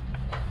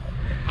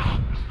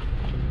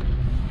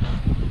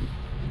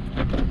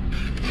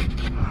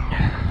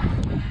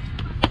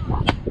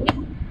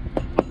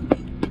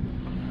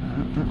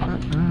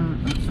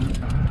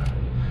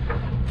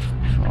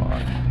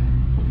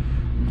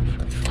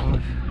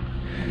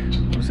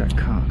 What was that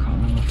car? I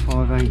can't remember.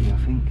 580, I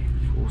think.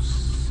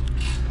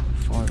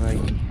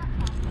 580.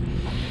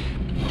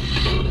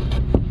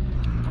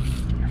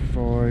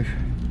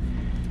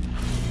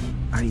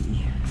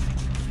 580.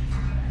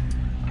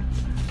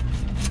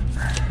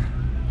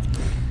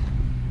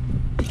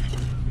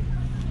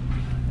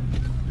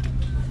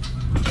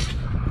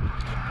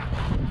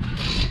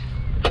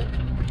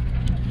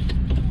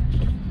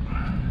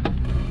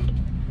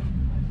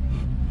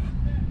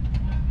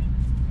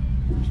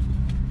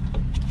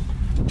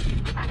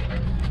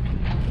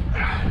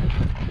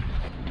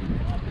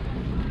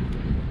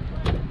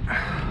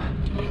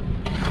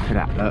 Look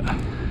at that, look.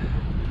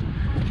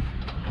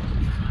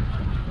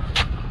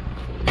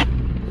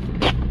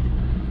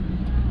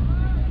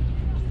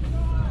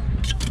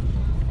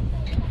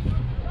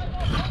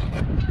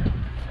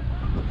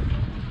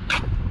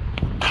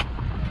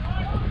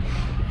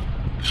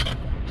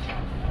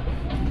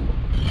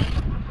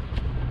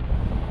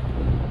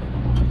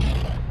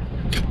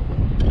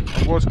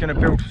 I was going to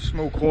build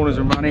small corners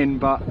and run in,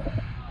 but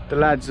the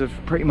lads have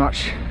pretty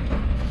much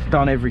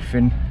done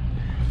everything.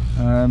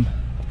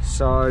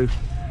 So I'm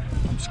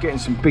just getting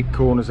some big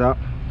corners up,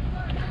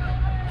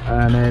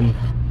 and then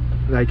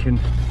they can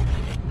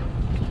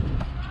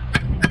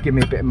give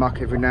me a bit of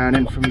muck every now and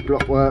then from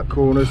block work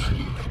corners,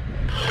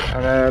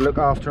 and look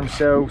after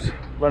themselves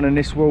running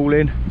this wall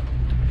in.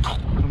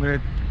 I'm going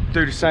to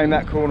do the same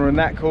that corner and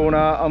that corner.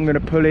 I'm going to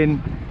pull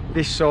in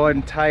this side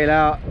and tail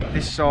out,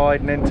 this side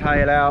and then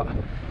tail out,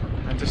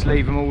 and just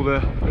leave them all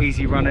the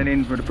easy running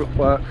in for the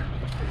brickwork.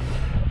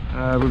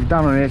 We'll be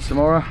done on here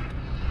tomorrow.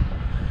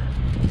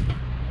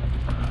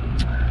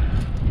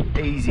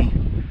 Easy.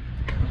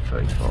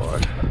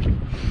 35.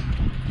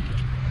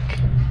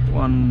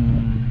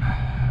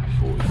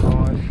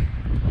 145.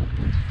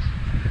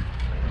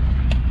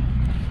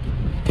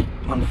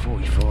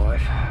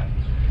 145.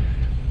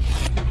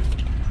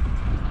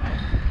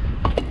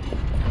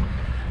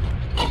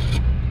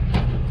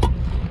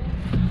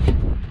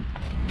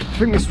 I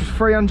think this was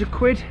 300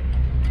 quid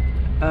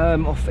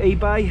off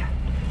eBay.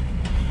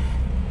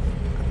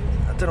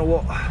 I don't know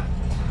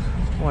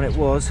what it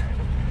was.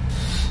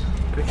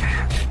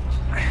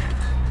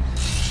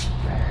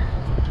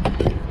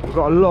 We've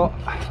got a lot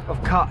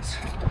of cuts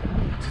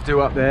to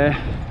do up there,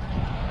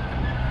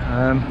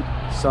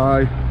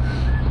 so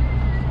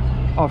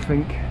I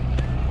think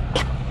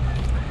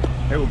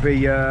it will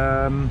be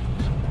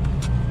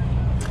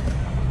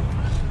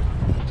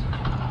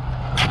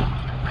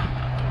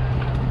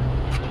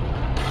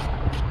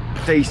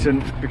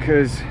decent,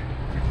 because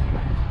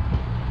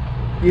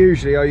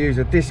usually I use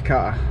a disc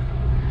cutter,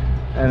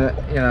 and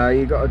you know,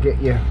 you got to get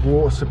your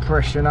water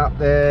suppression up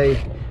there,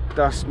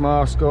 dust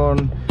mask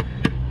on,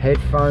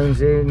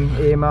 headphones in,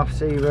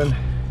 earmuffs even.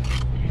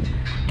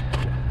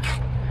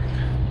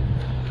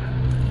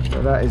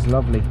 So that is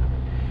lovely.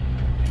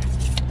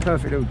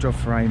 Perfect little job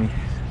for Amy.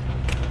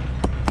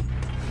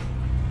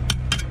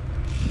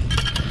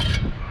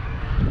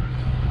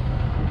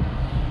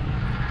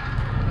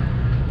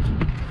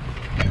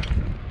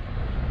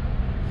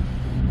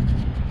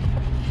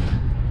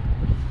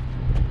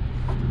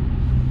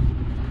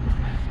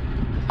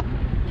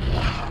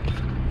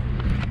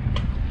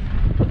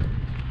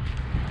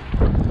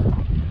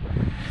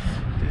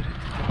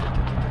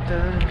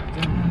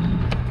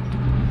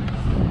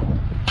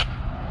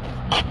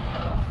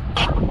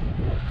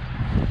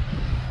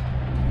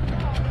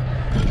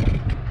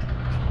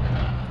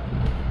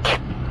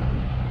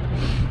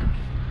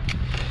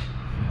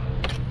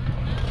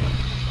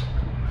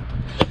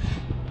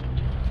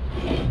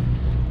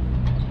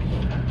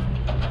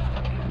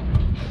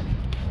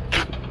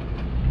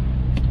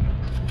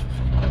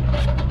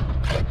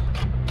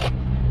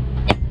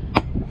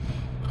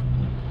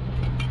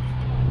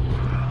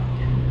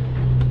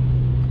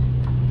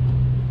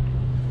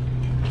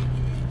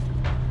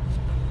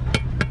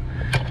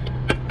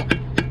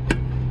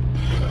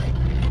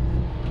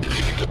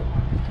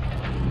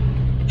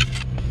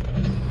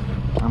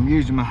 I'm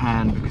using my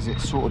hand because it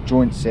sort of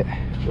joints it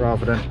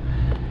rather than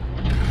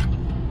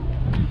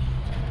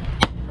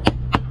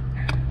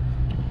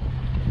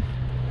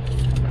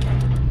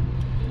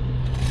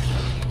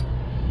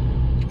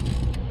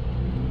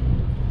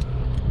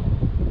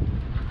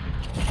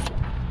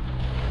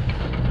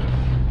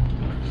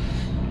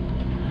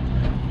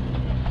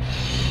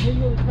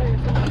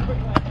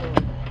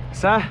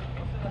Sir?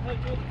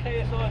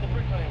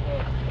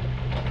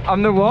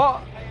 I'm the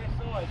what?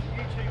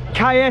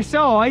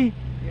 KSI?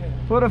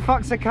 What the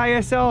fuck's a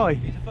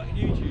KSI? It's a fucking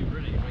YouTube,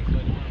 really. It makes a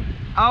load of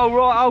money. Oh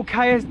right, oh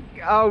KS,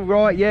 oh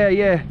right, yeah,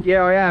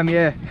 I am,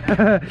 yeah.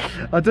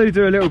 I do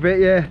a little bit,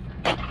 yeah.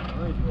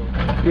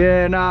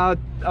 Yeah, no, I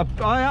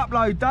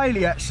upload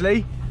daily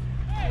actually.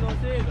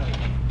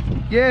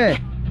 Yeah,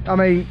 I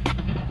mean.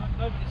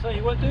 So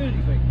you weren't doing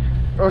anything.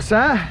 What's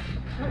that?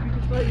 You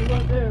could say you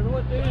weren't there and I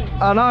weren't doing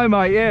anything. I know,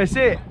 mate, yeah, that's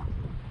it.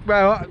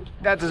 Well,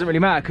 that doesn't really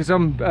matter because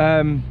I'm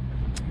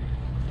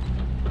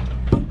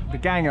the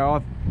ganger.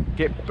 I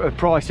get a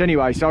price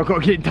anyway, so I've got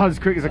to get it done as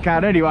quick as I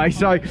can anyway.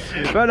 So,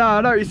 but no,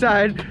 I know what you're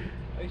saying.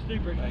 I used to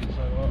do bricklaying,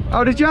 so.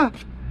 Oh, did you?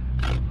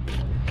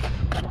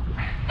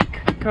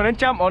 Come on then,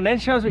 jump on then.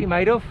 Show us what you're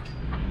made of.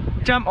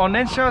 Jump on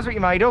then. Show us what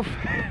you're made of.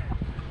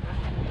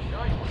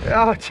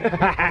 Oh,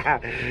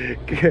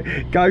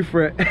 go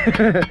for it.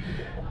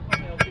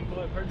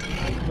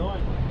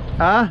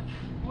 Huh?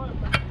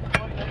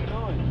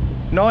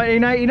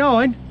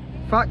 1989?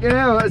 Fucking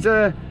hell, that's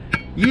a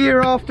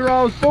year after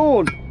I was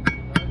born.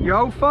 You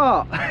old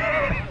fart.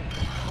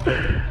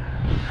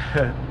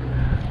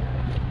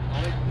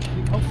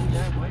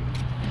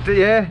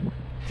 Yeah? Do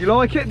you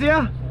like it,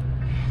 dear?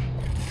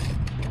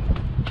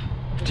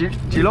 Do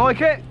you like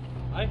it?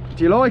 Hey?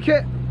 Do you like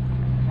it?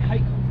 I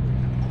hate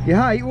concrete. You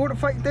hate? What the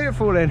fuck you do it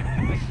for then?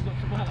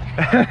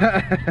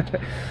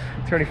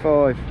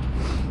 25.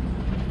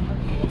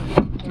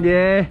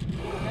 Yeah.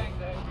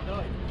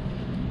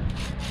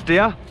 Do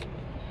ya?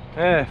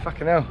 Yeah,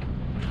 fucking hell.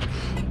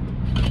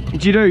 What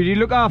do you do? Do you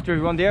look after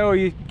everyone, do you? Or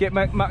you get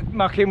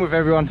muck in with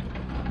everyone?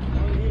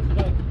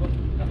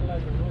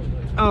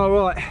 Oh,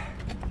 right.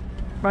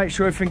 Make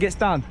sure everything gets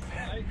done.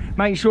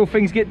 Make sure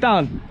things get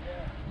done.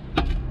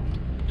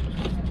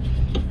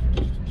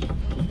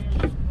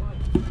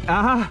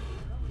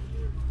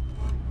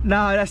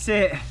 No, that's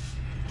it.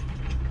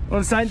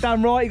 When something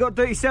done right, you got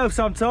to do it yourself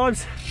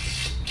sometimes.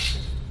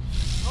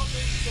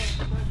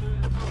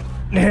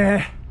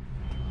 Yeah.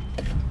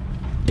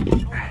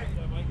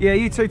 Yeah,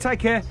 you too. Take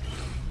care.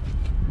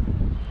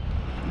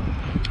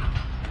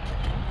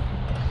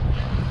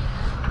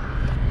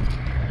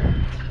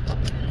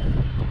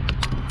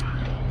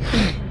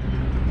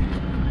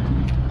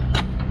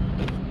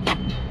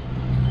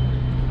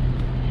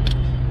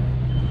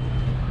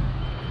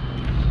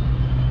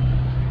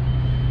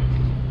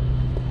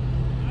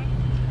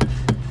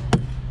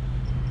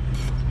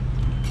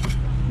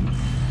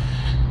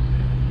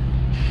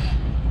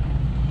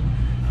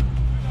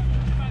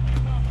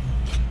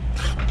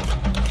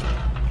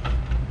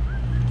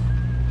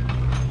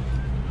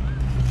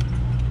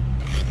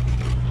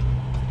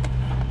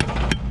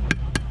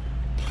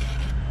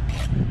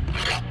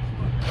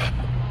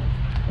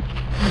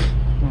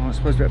 I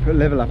suppose we better put a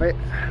level up it.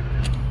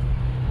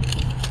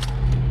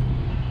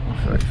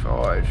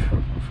 35,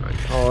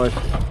 35,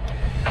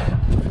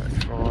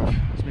 35.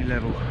 That's me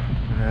level.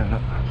 There,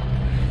 look.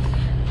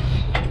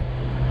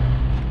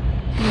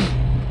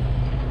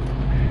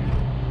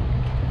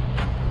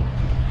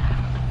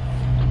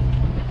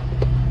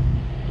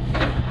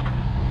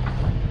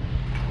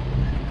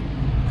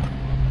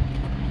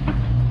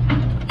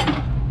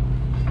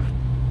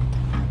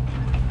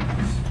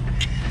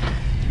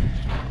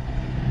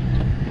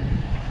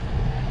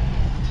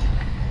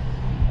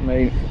 I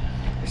mean,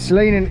 it's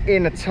leaning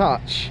in a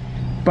touch,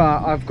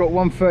 but I've got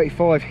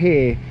 135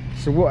 here,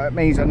 so what it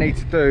means I need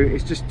to do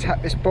is just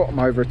tap this bottom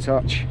over a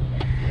touch,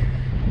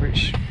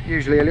 which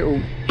usually a little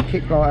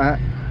kick like that.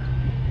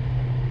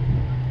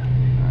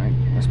 Right,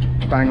 let's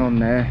bang on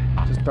there,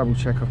 just double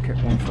check I've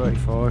kept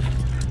 135.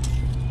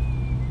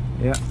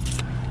 Yeah,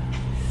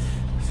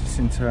 it's this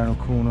internal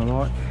corner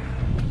like.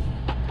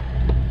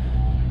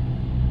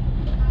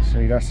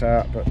 See, that's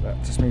out, but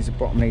that just means the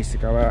bottom needs to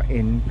go out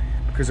in.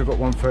 Because I've got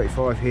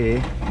 135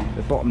 here,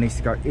 the bottom needs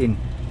to go in.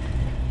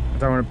 I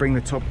don't want to bring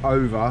the top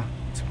over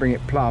to bring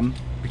it plumb,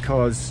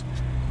 because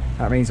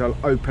that means I'll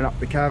open up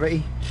the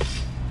cavity.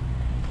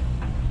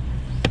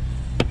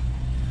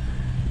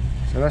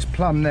 So that's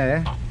plumb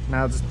there.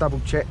 Now just double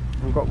check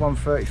we've got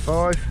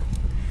 135.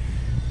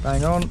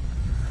 Bang on.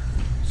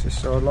 It's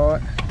just so I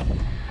like.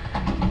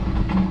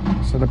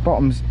 So the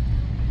bottoms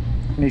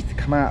needs to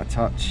come out a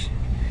touch.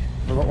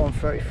 I've got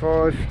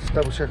 135. Just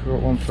double check I've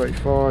got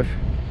 135.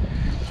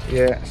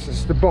 Yeah, so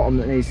it's the bottom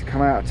that needs to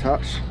come out a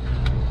touch,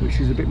 which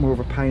is a bit more of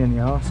a pain in the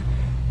arse.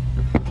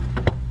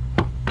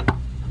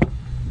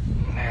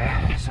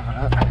 Yeah, let's have a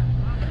look.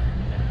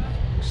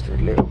 Just a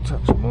little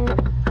touch more.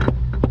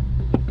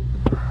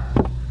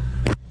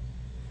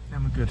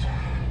 And we're good.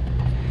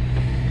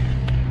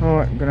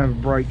 Alright, I'm going to have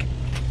a break.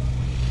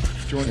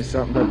 Joint this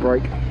up and go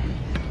break.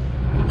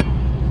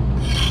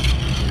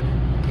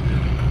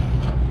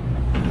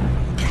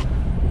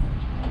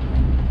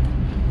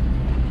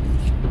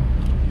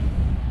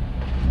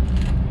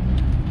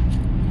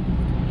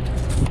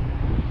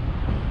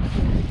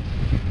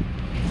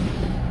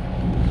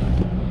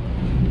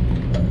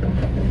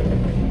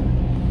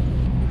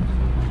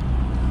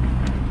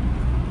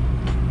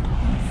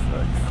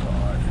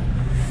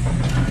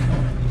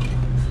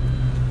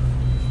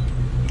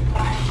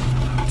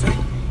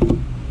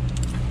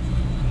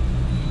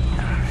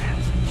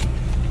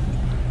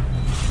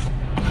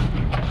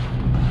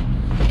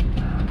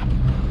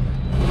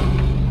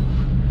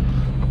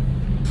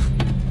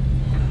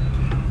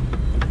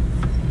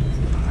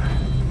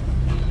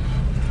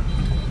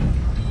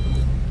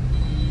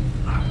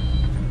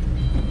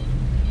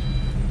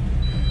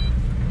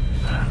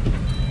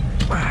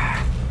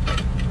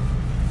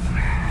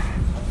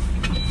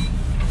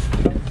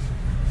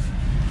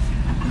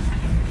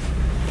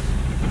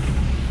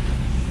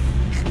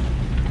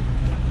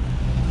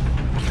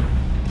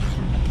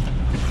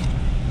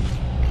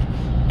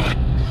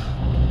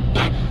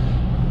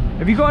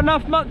 Have you got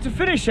enough muck to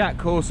finish that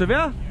course, have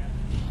you?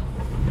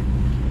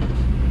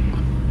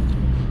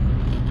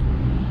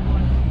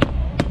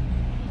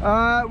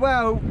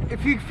 Well,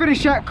 if you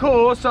finish that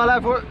course, I'll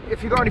have what.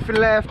 If you've got anything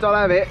left, I'll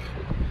have it.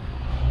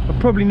 I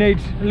probably need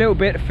a little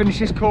bit to finish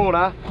this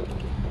corner.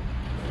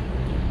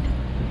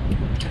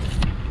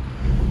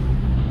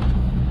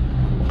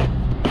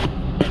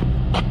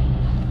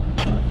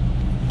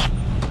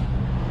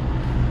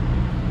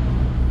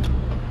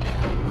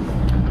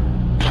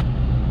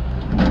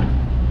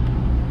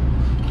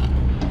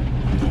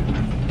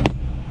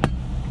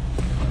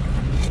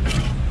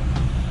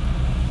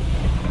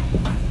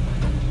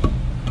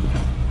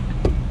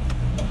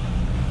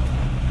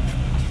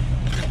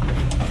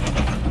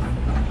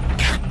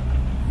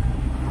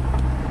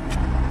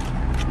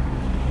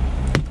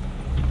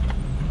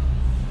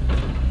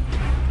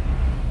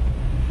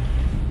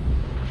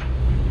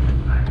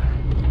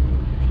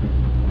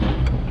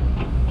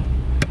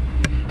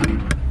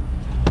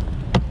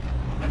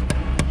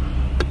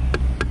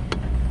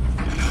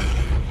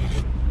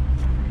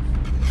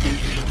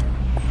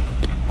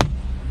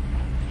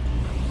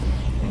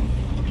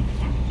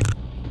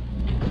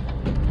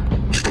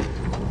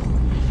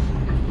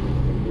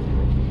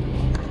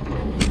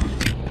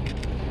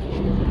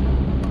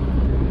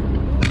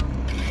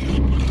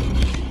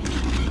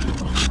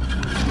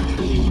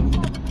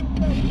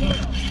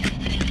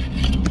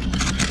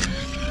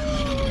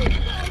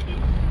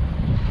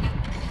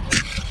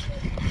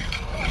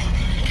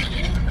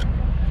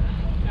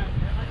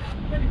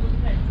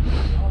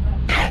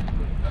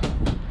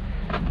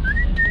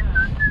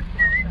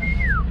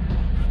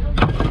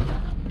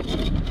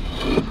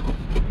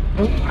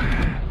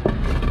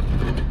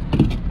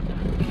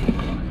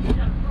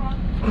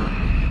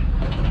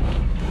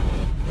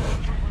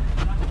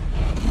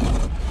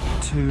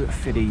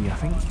 $250, I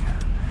think.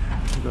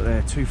 We've got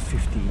there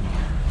 250.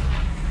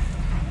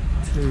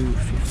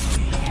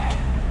 250.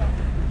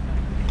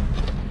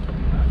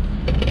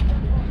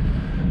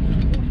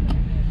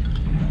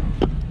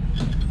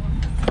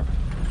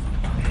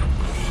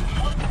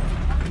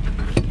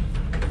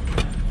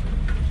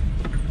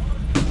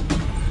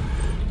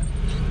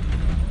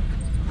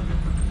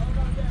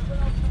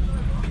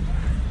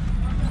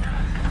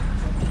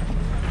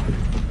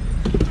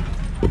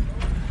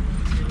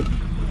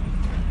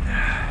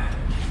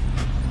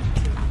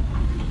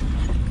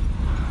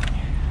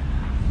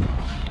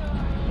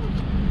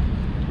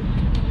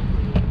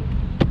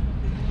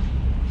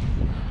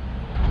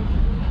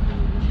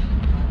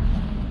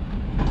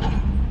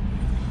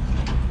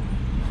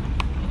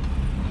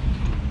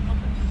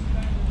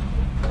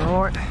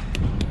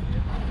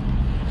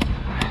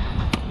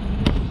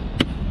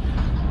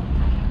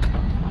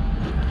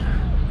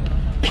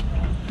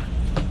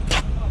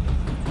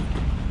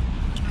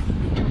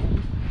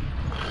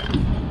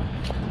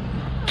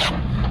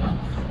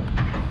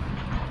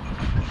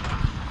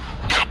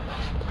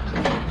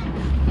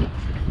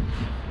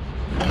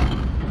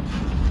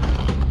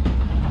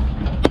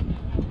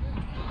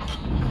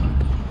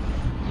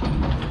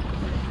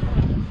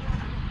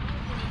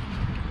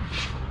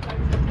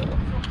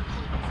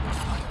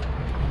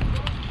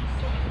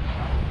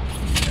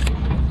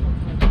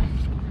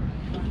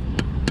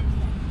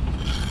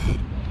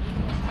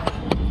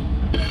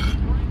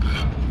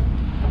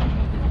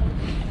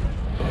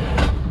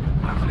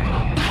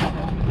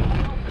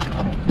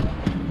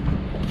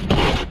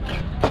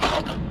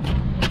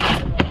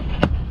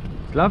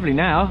 Lovely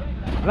now.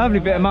 Lovely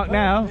bit of muck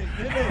now.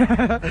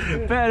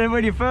 Better than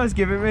when you first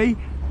give it me.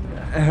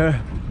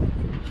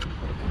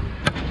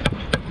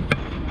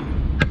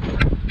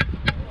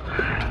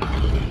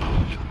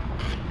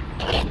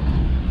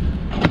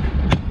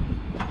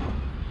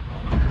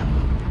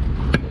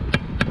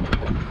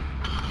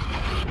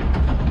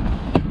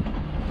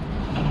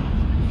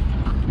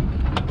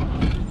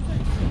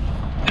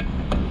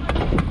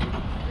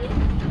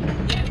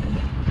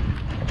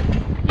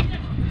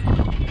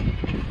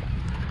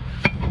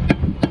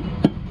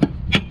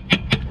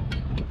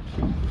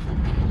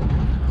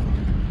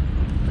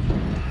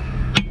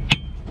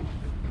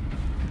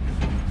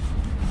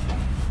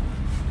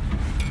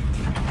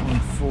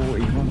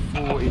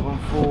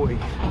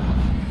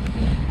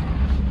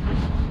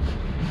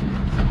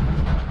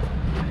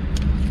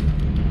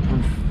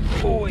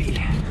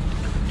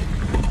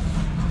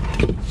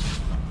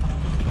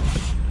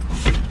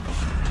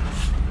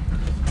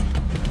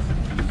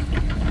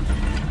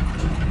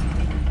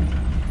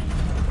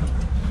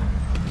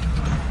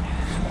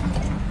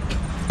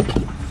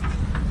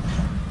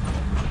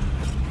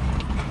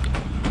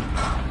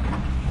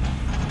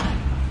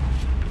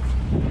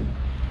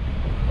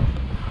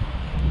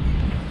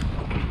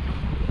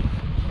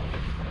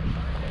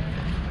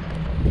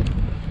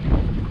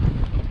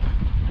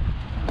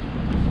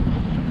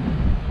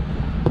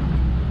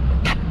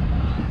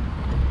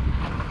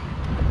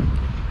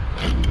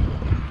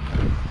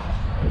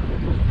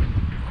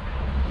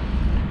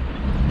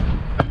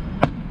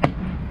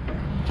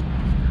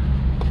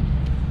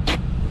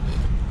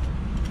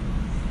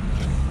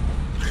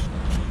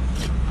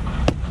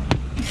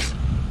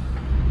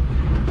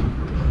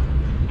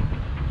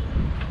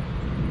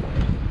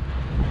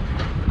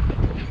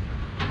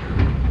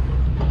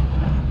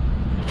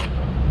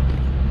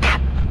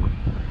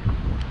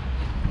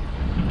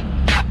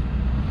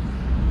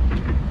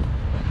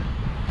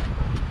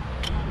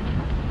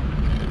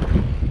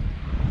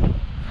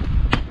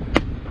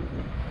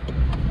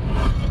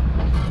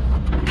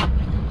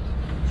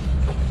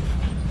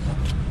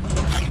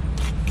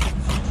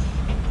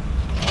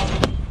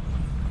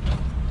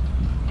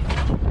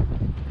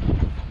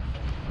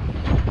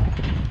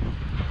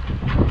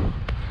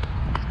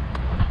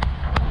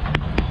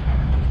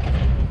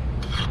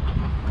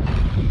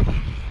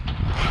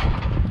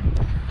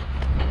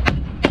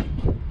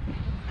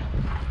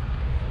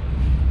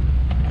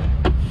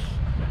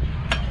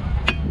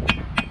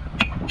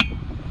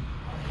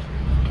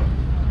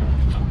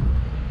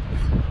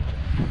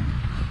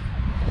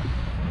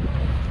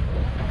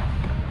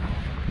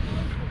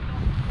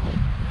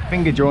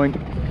 Finger joint.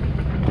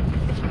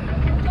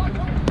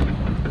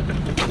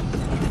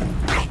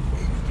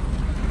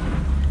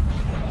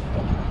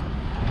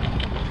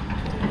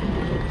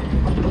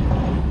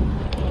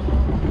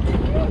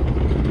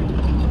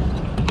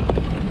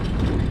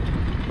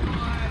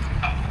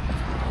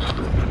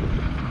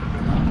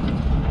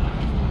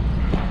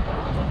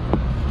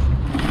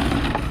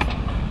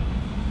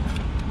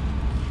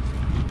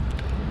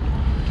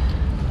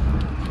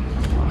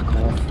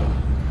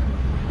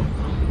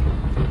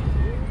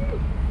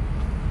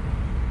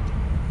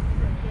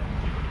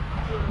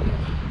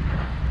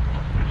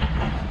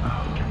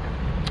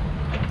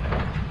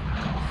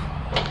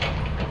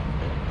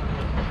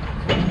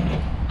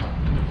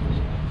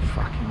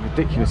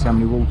 Ridiculous how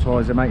many wall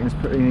ties they're making us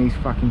put in these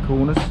fucking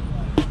corners.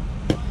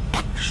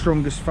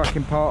 Strongest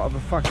fucking part of a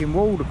fucking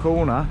wall, the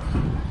corner,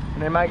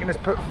 and they're making us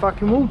put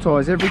fucking wall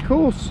ties every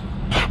course.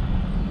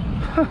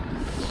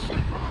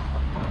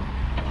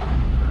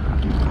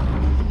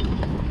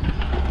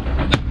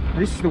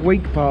 This is the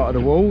weak part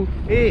of the wall.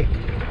 Here,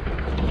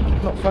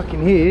 not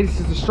fucking here. This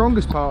is the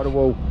strongest part of the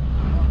wall.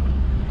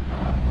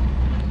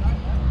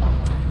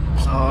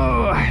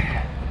 Oh.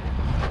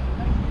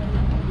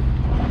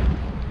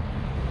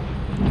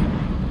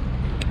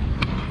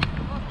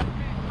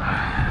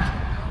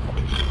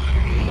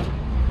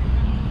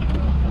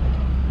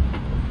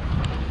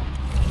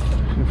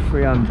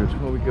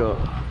 What we got?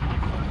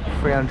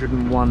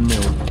 301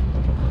 mil.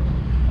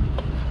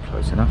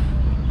 Close enough.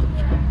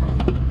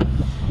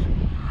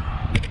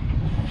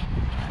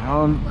 Hang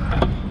on.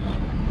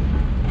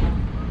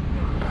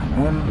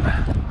 And then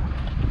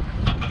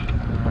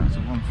that's a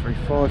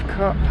 135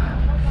 cut.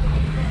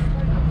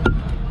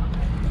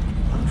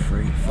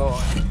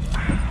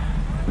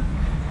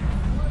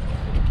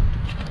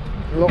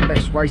 135. A lot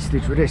less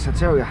wastage with this, I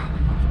tell you.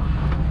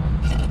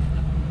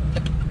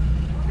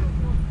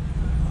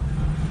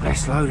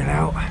 Less loading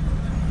out,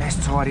 less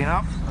tidying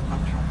up.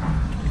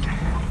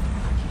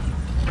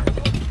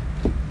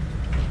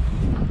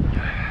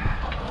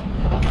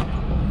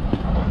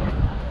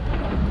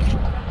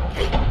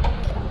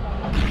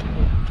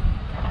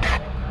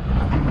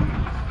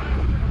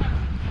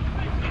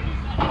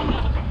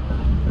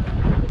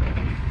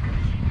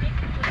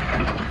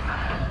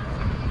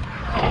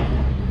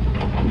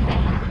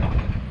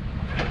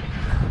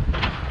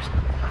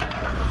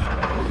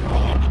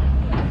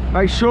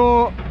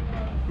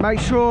 Make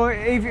sure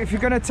if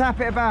you're going to tap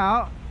it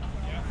about,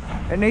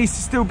 it needs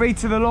to still be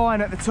to the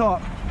line at the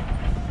top.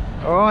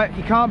 All right,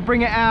 you can't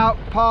bring it out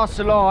past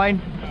the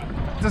line.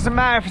 Doesn't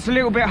matter if it's a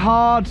little bit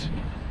hard.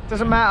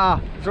 Doesn't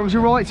matter as long as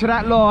you're right to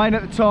that line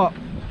at the top.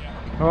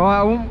 All right,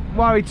 I won't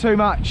worry too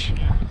much.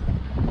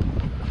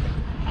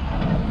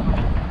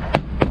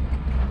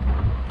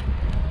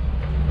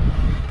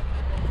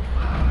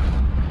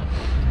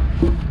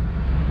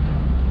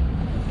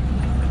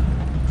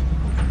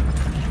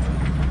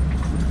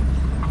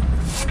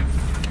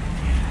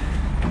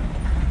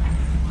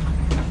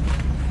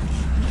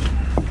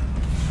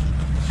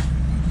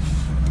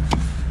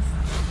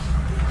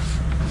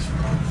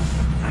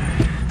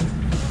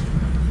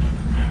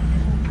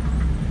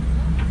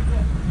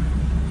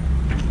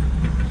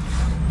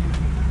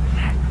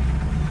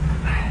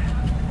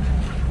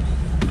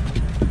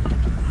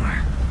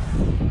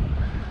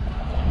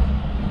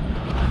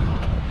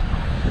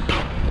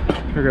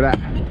 Look at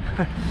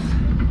that.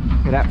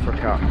 Look at that for a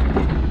car.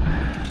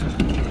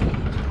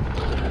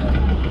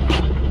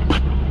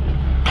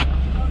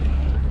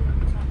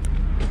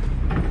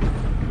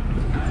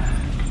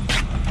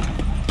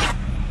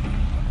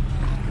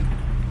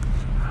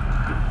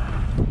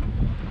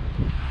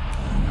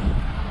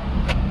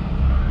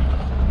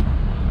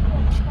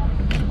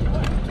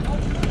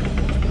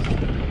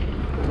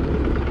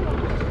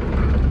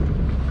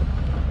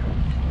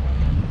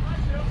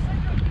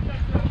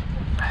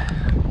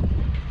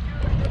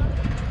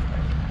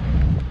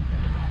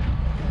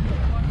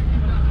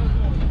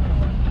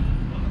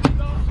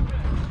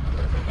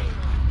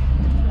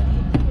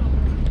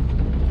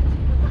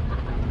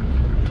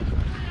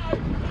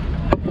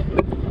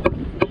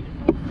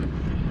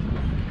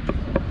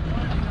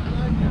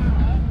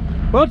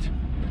 What?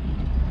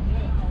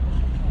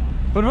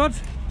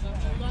 What?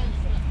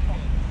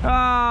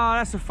 Ah,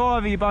 that's a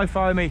fiver you both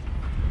owe me.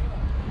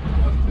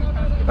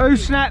 Who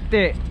snapped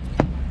it?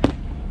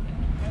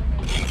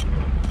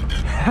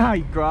 Hey,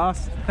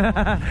 grass.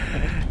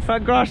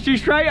 Fuck grassed you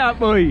straight up,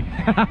 boy.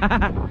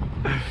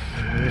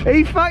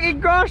 He fucking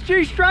grassed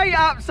you straight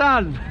up,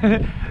 son.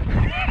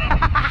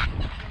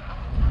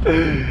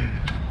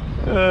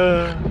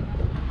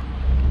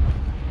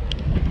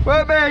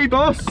 Weren't me,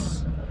 boss.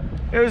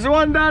 It was the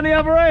one down the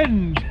other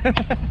end.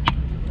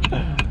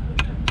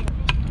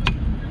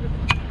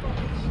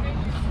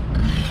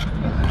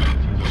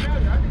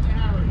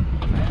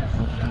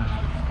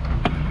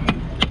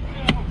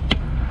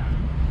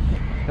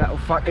 That'll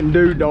fucking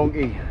do,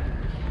 donkey.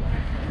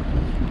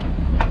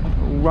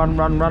 Run,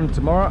 run, run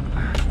tomorrow.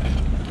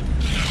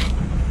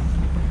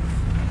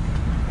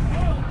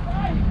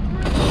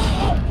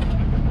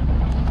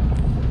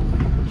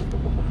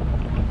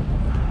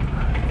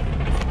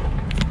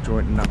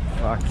 Jointing up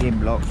fucking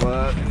block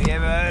work. Have you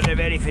ever heard of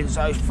anything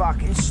so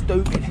fucking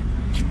stupid?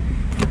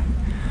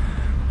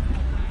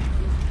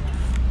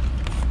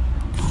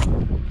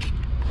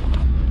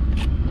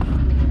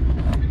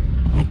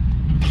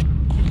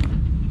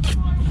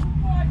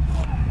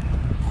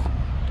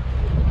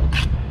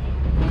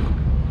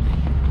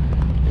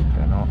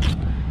 They're not.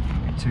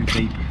 They're too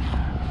deep.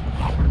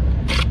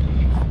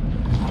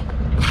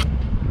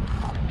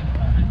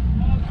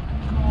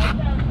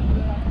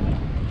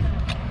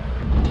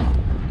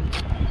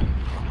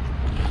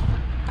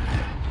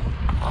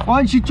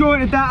 Once you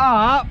jointed that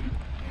up,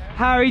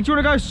 Harry, do you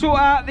want to go sort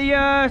out the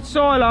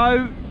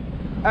silo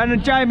and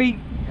then Jamie,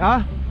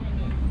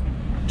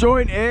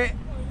 joint it,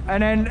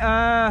 and then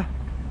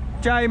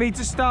Jamie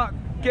to start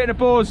getting the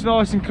boards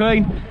nice and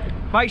clean.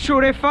 Make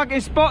sure they're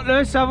fucking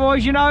spotless,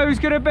 otherwise you know who's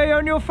going to be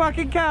on your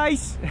fucking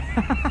case.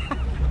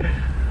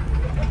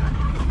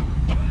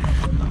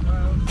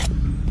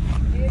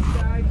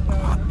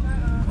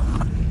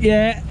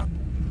 Yeah,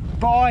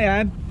 but I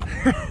am.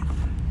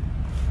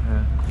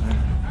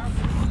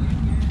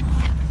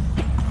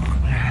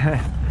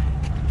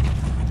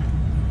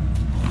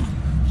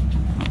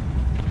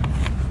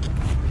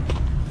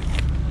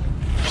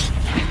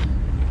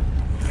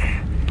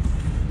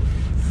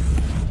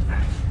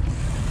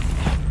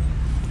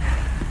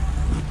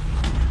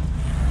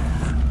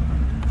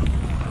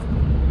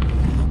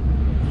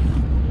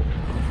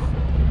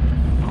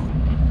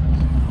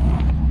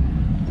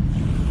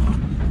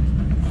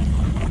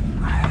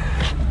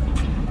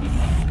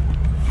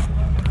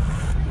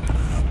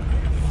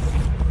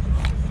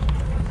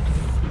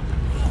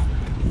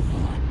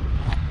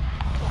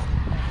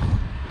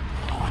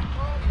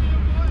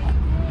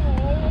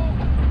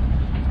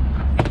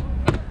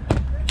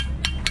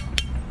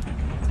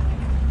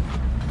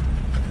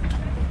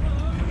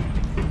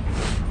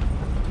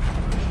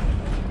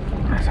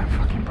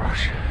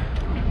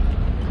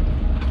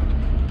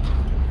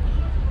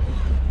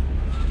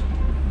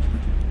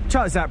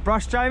 Is that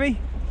brush, Jamie?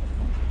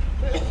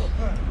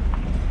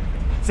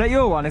 Is that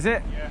your one, is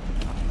it? Yeah.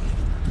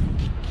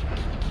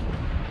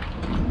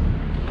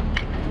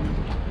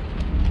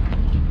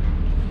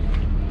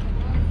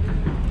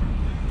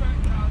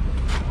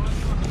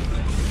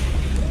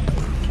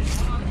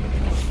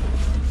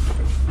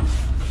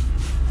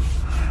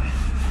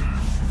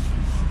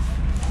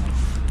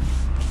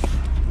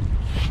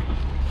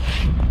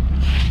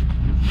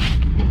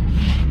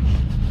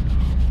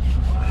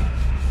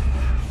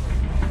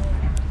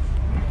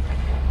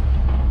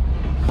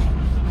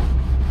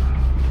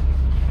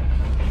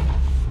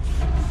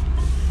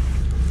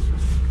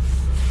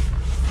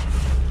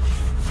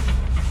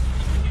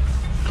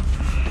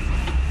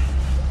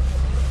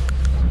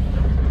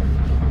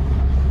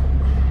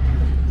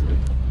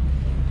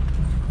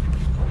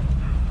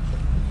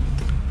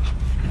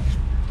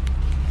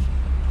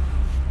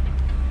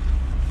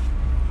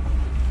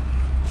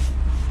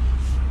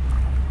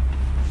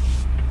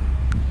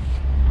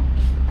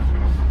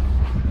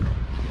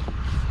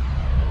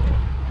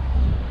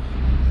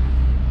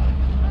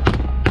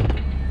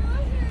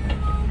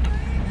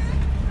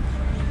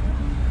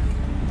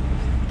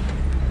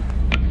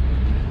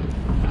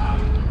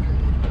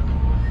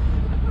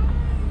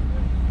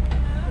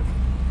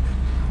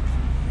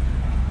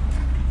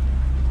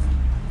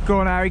 Go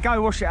on, Harry, go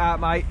wash it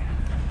out, mate.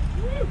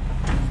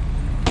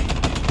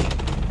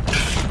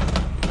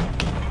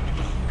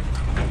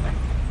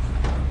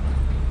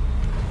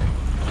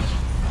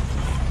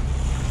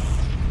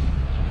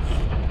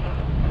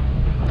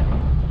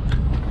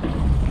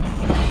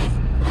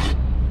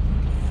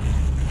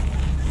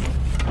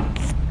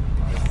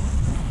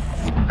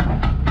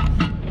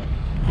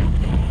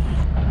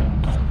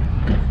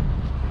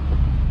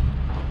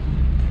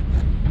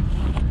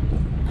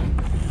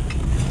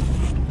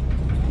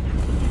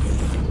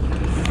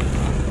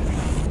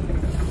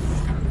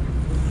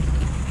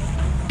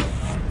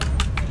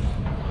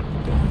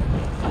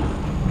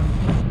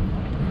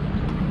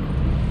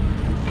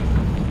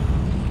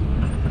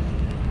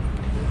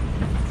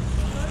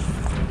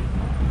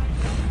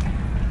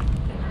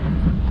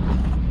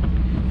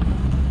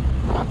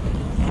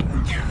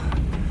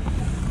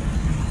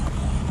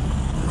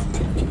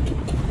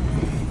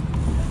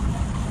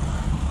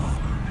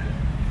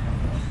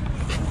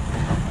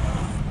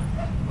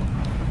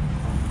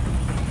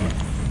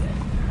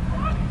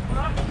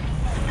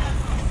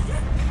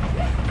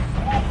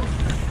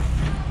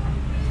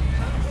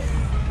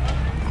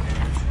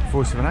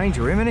 Voice of an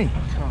angel, him, isn't he?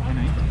 Oh,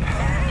 isn't he?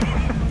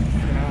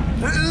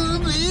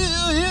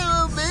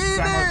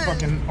 Sound like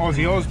fucking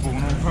Ozzy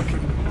Osbourne or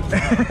fucking...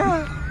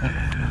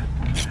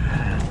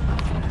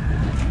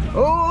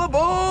 All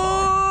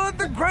aboard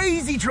the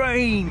crazy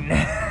train!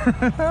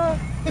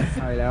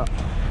 Tail out.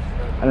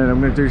 And then I'm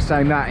going to do the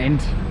same that end.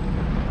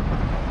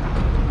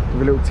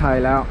 With a little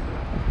tail out.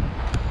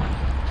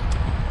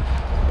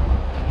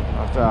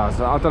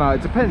 I don't know,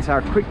 it depends how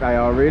quick they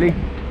are really.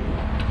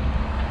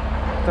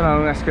 I don't know how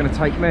long that's going to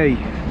take me.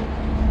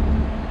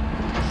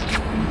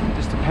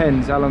 Just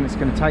depends how long it's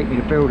going to take me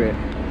to build it.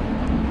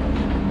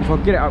 If I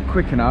get it up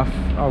quick enough,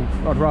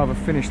 I'd rather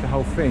finish the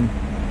whole thing.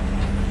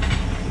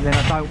 And then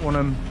I don't want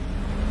them.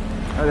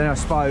 And then I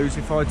suppose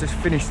if I just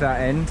finish that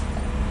end,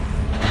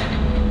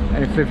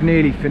 and if they've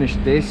nearly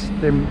finished this,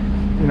 then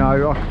you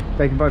know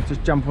they can both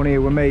just jump on here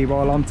with me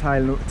while I'm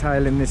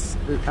tailing this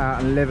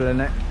out and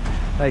leveling it.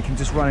 They can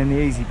just run in the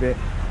easy bit.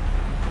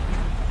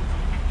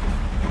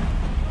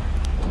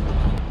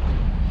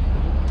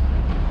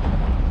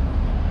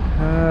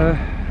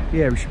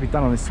 Yeah, we should be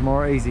done on this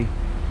tomorrow, easy.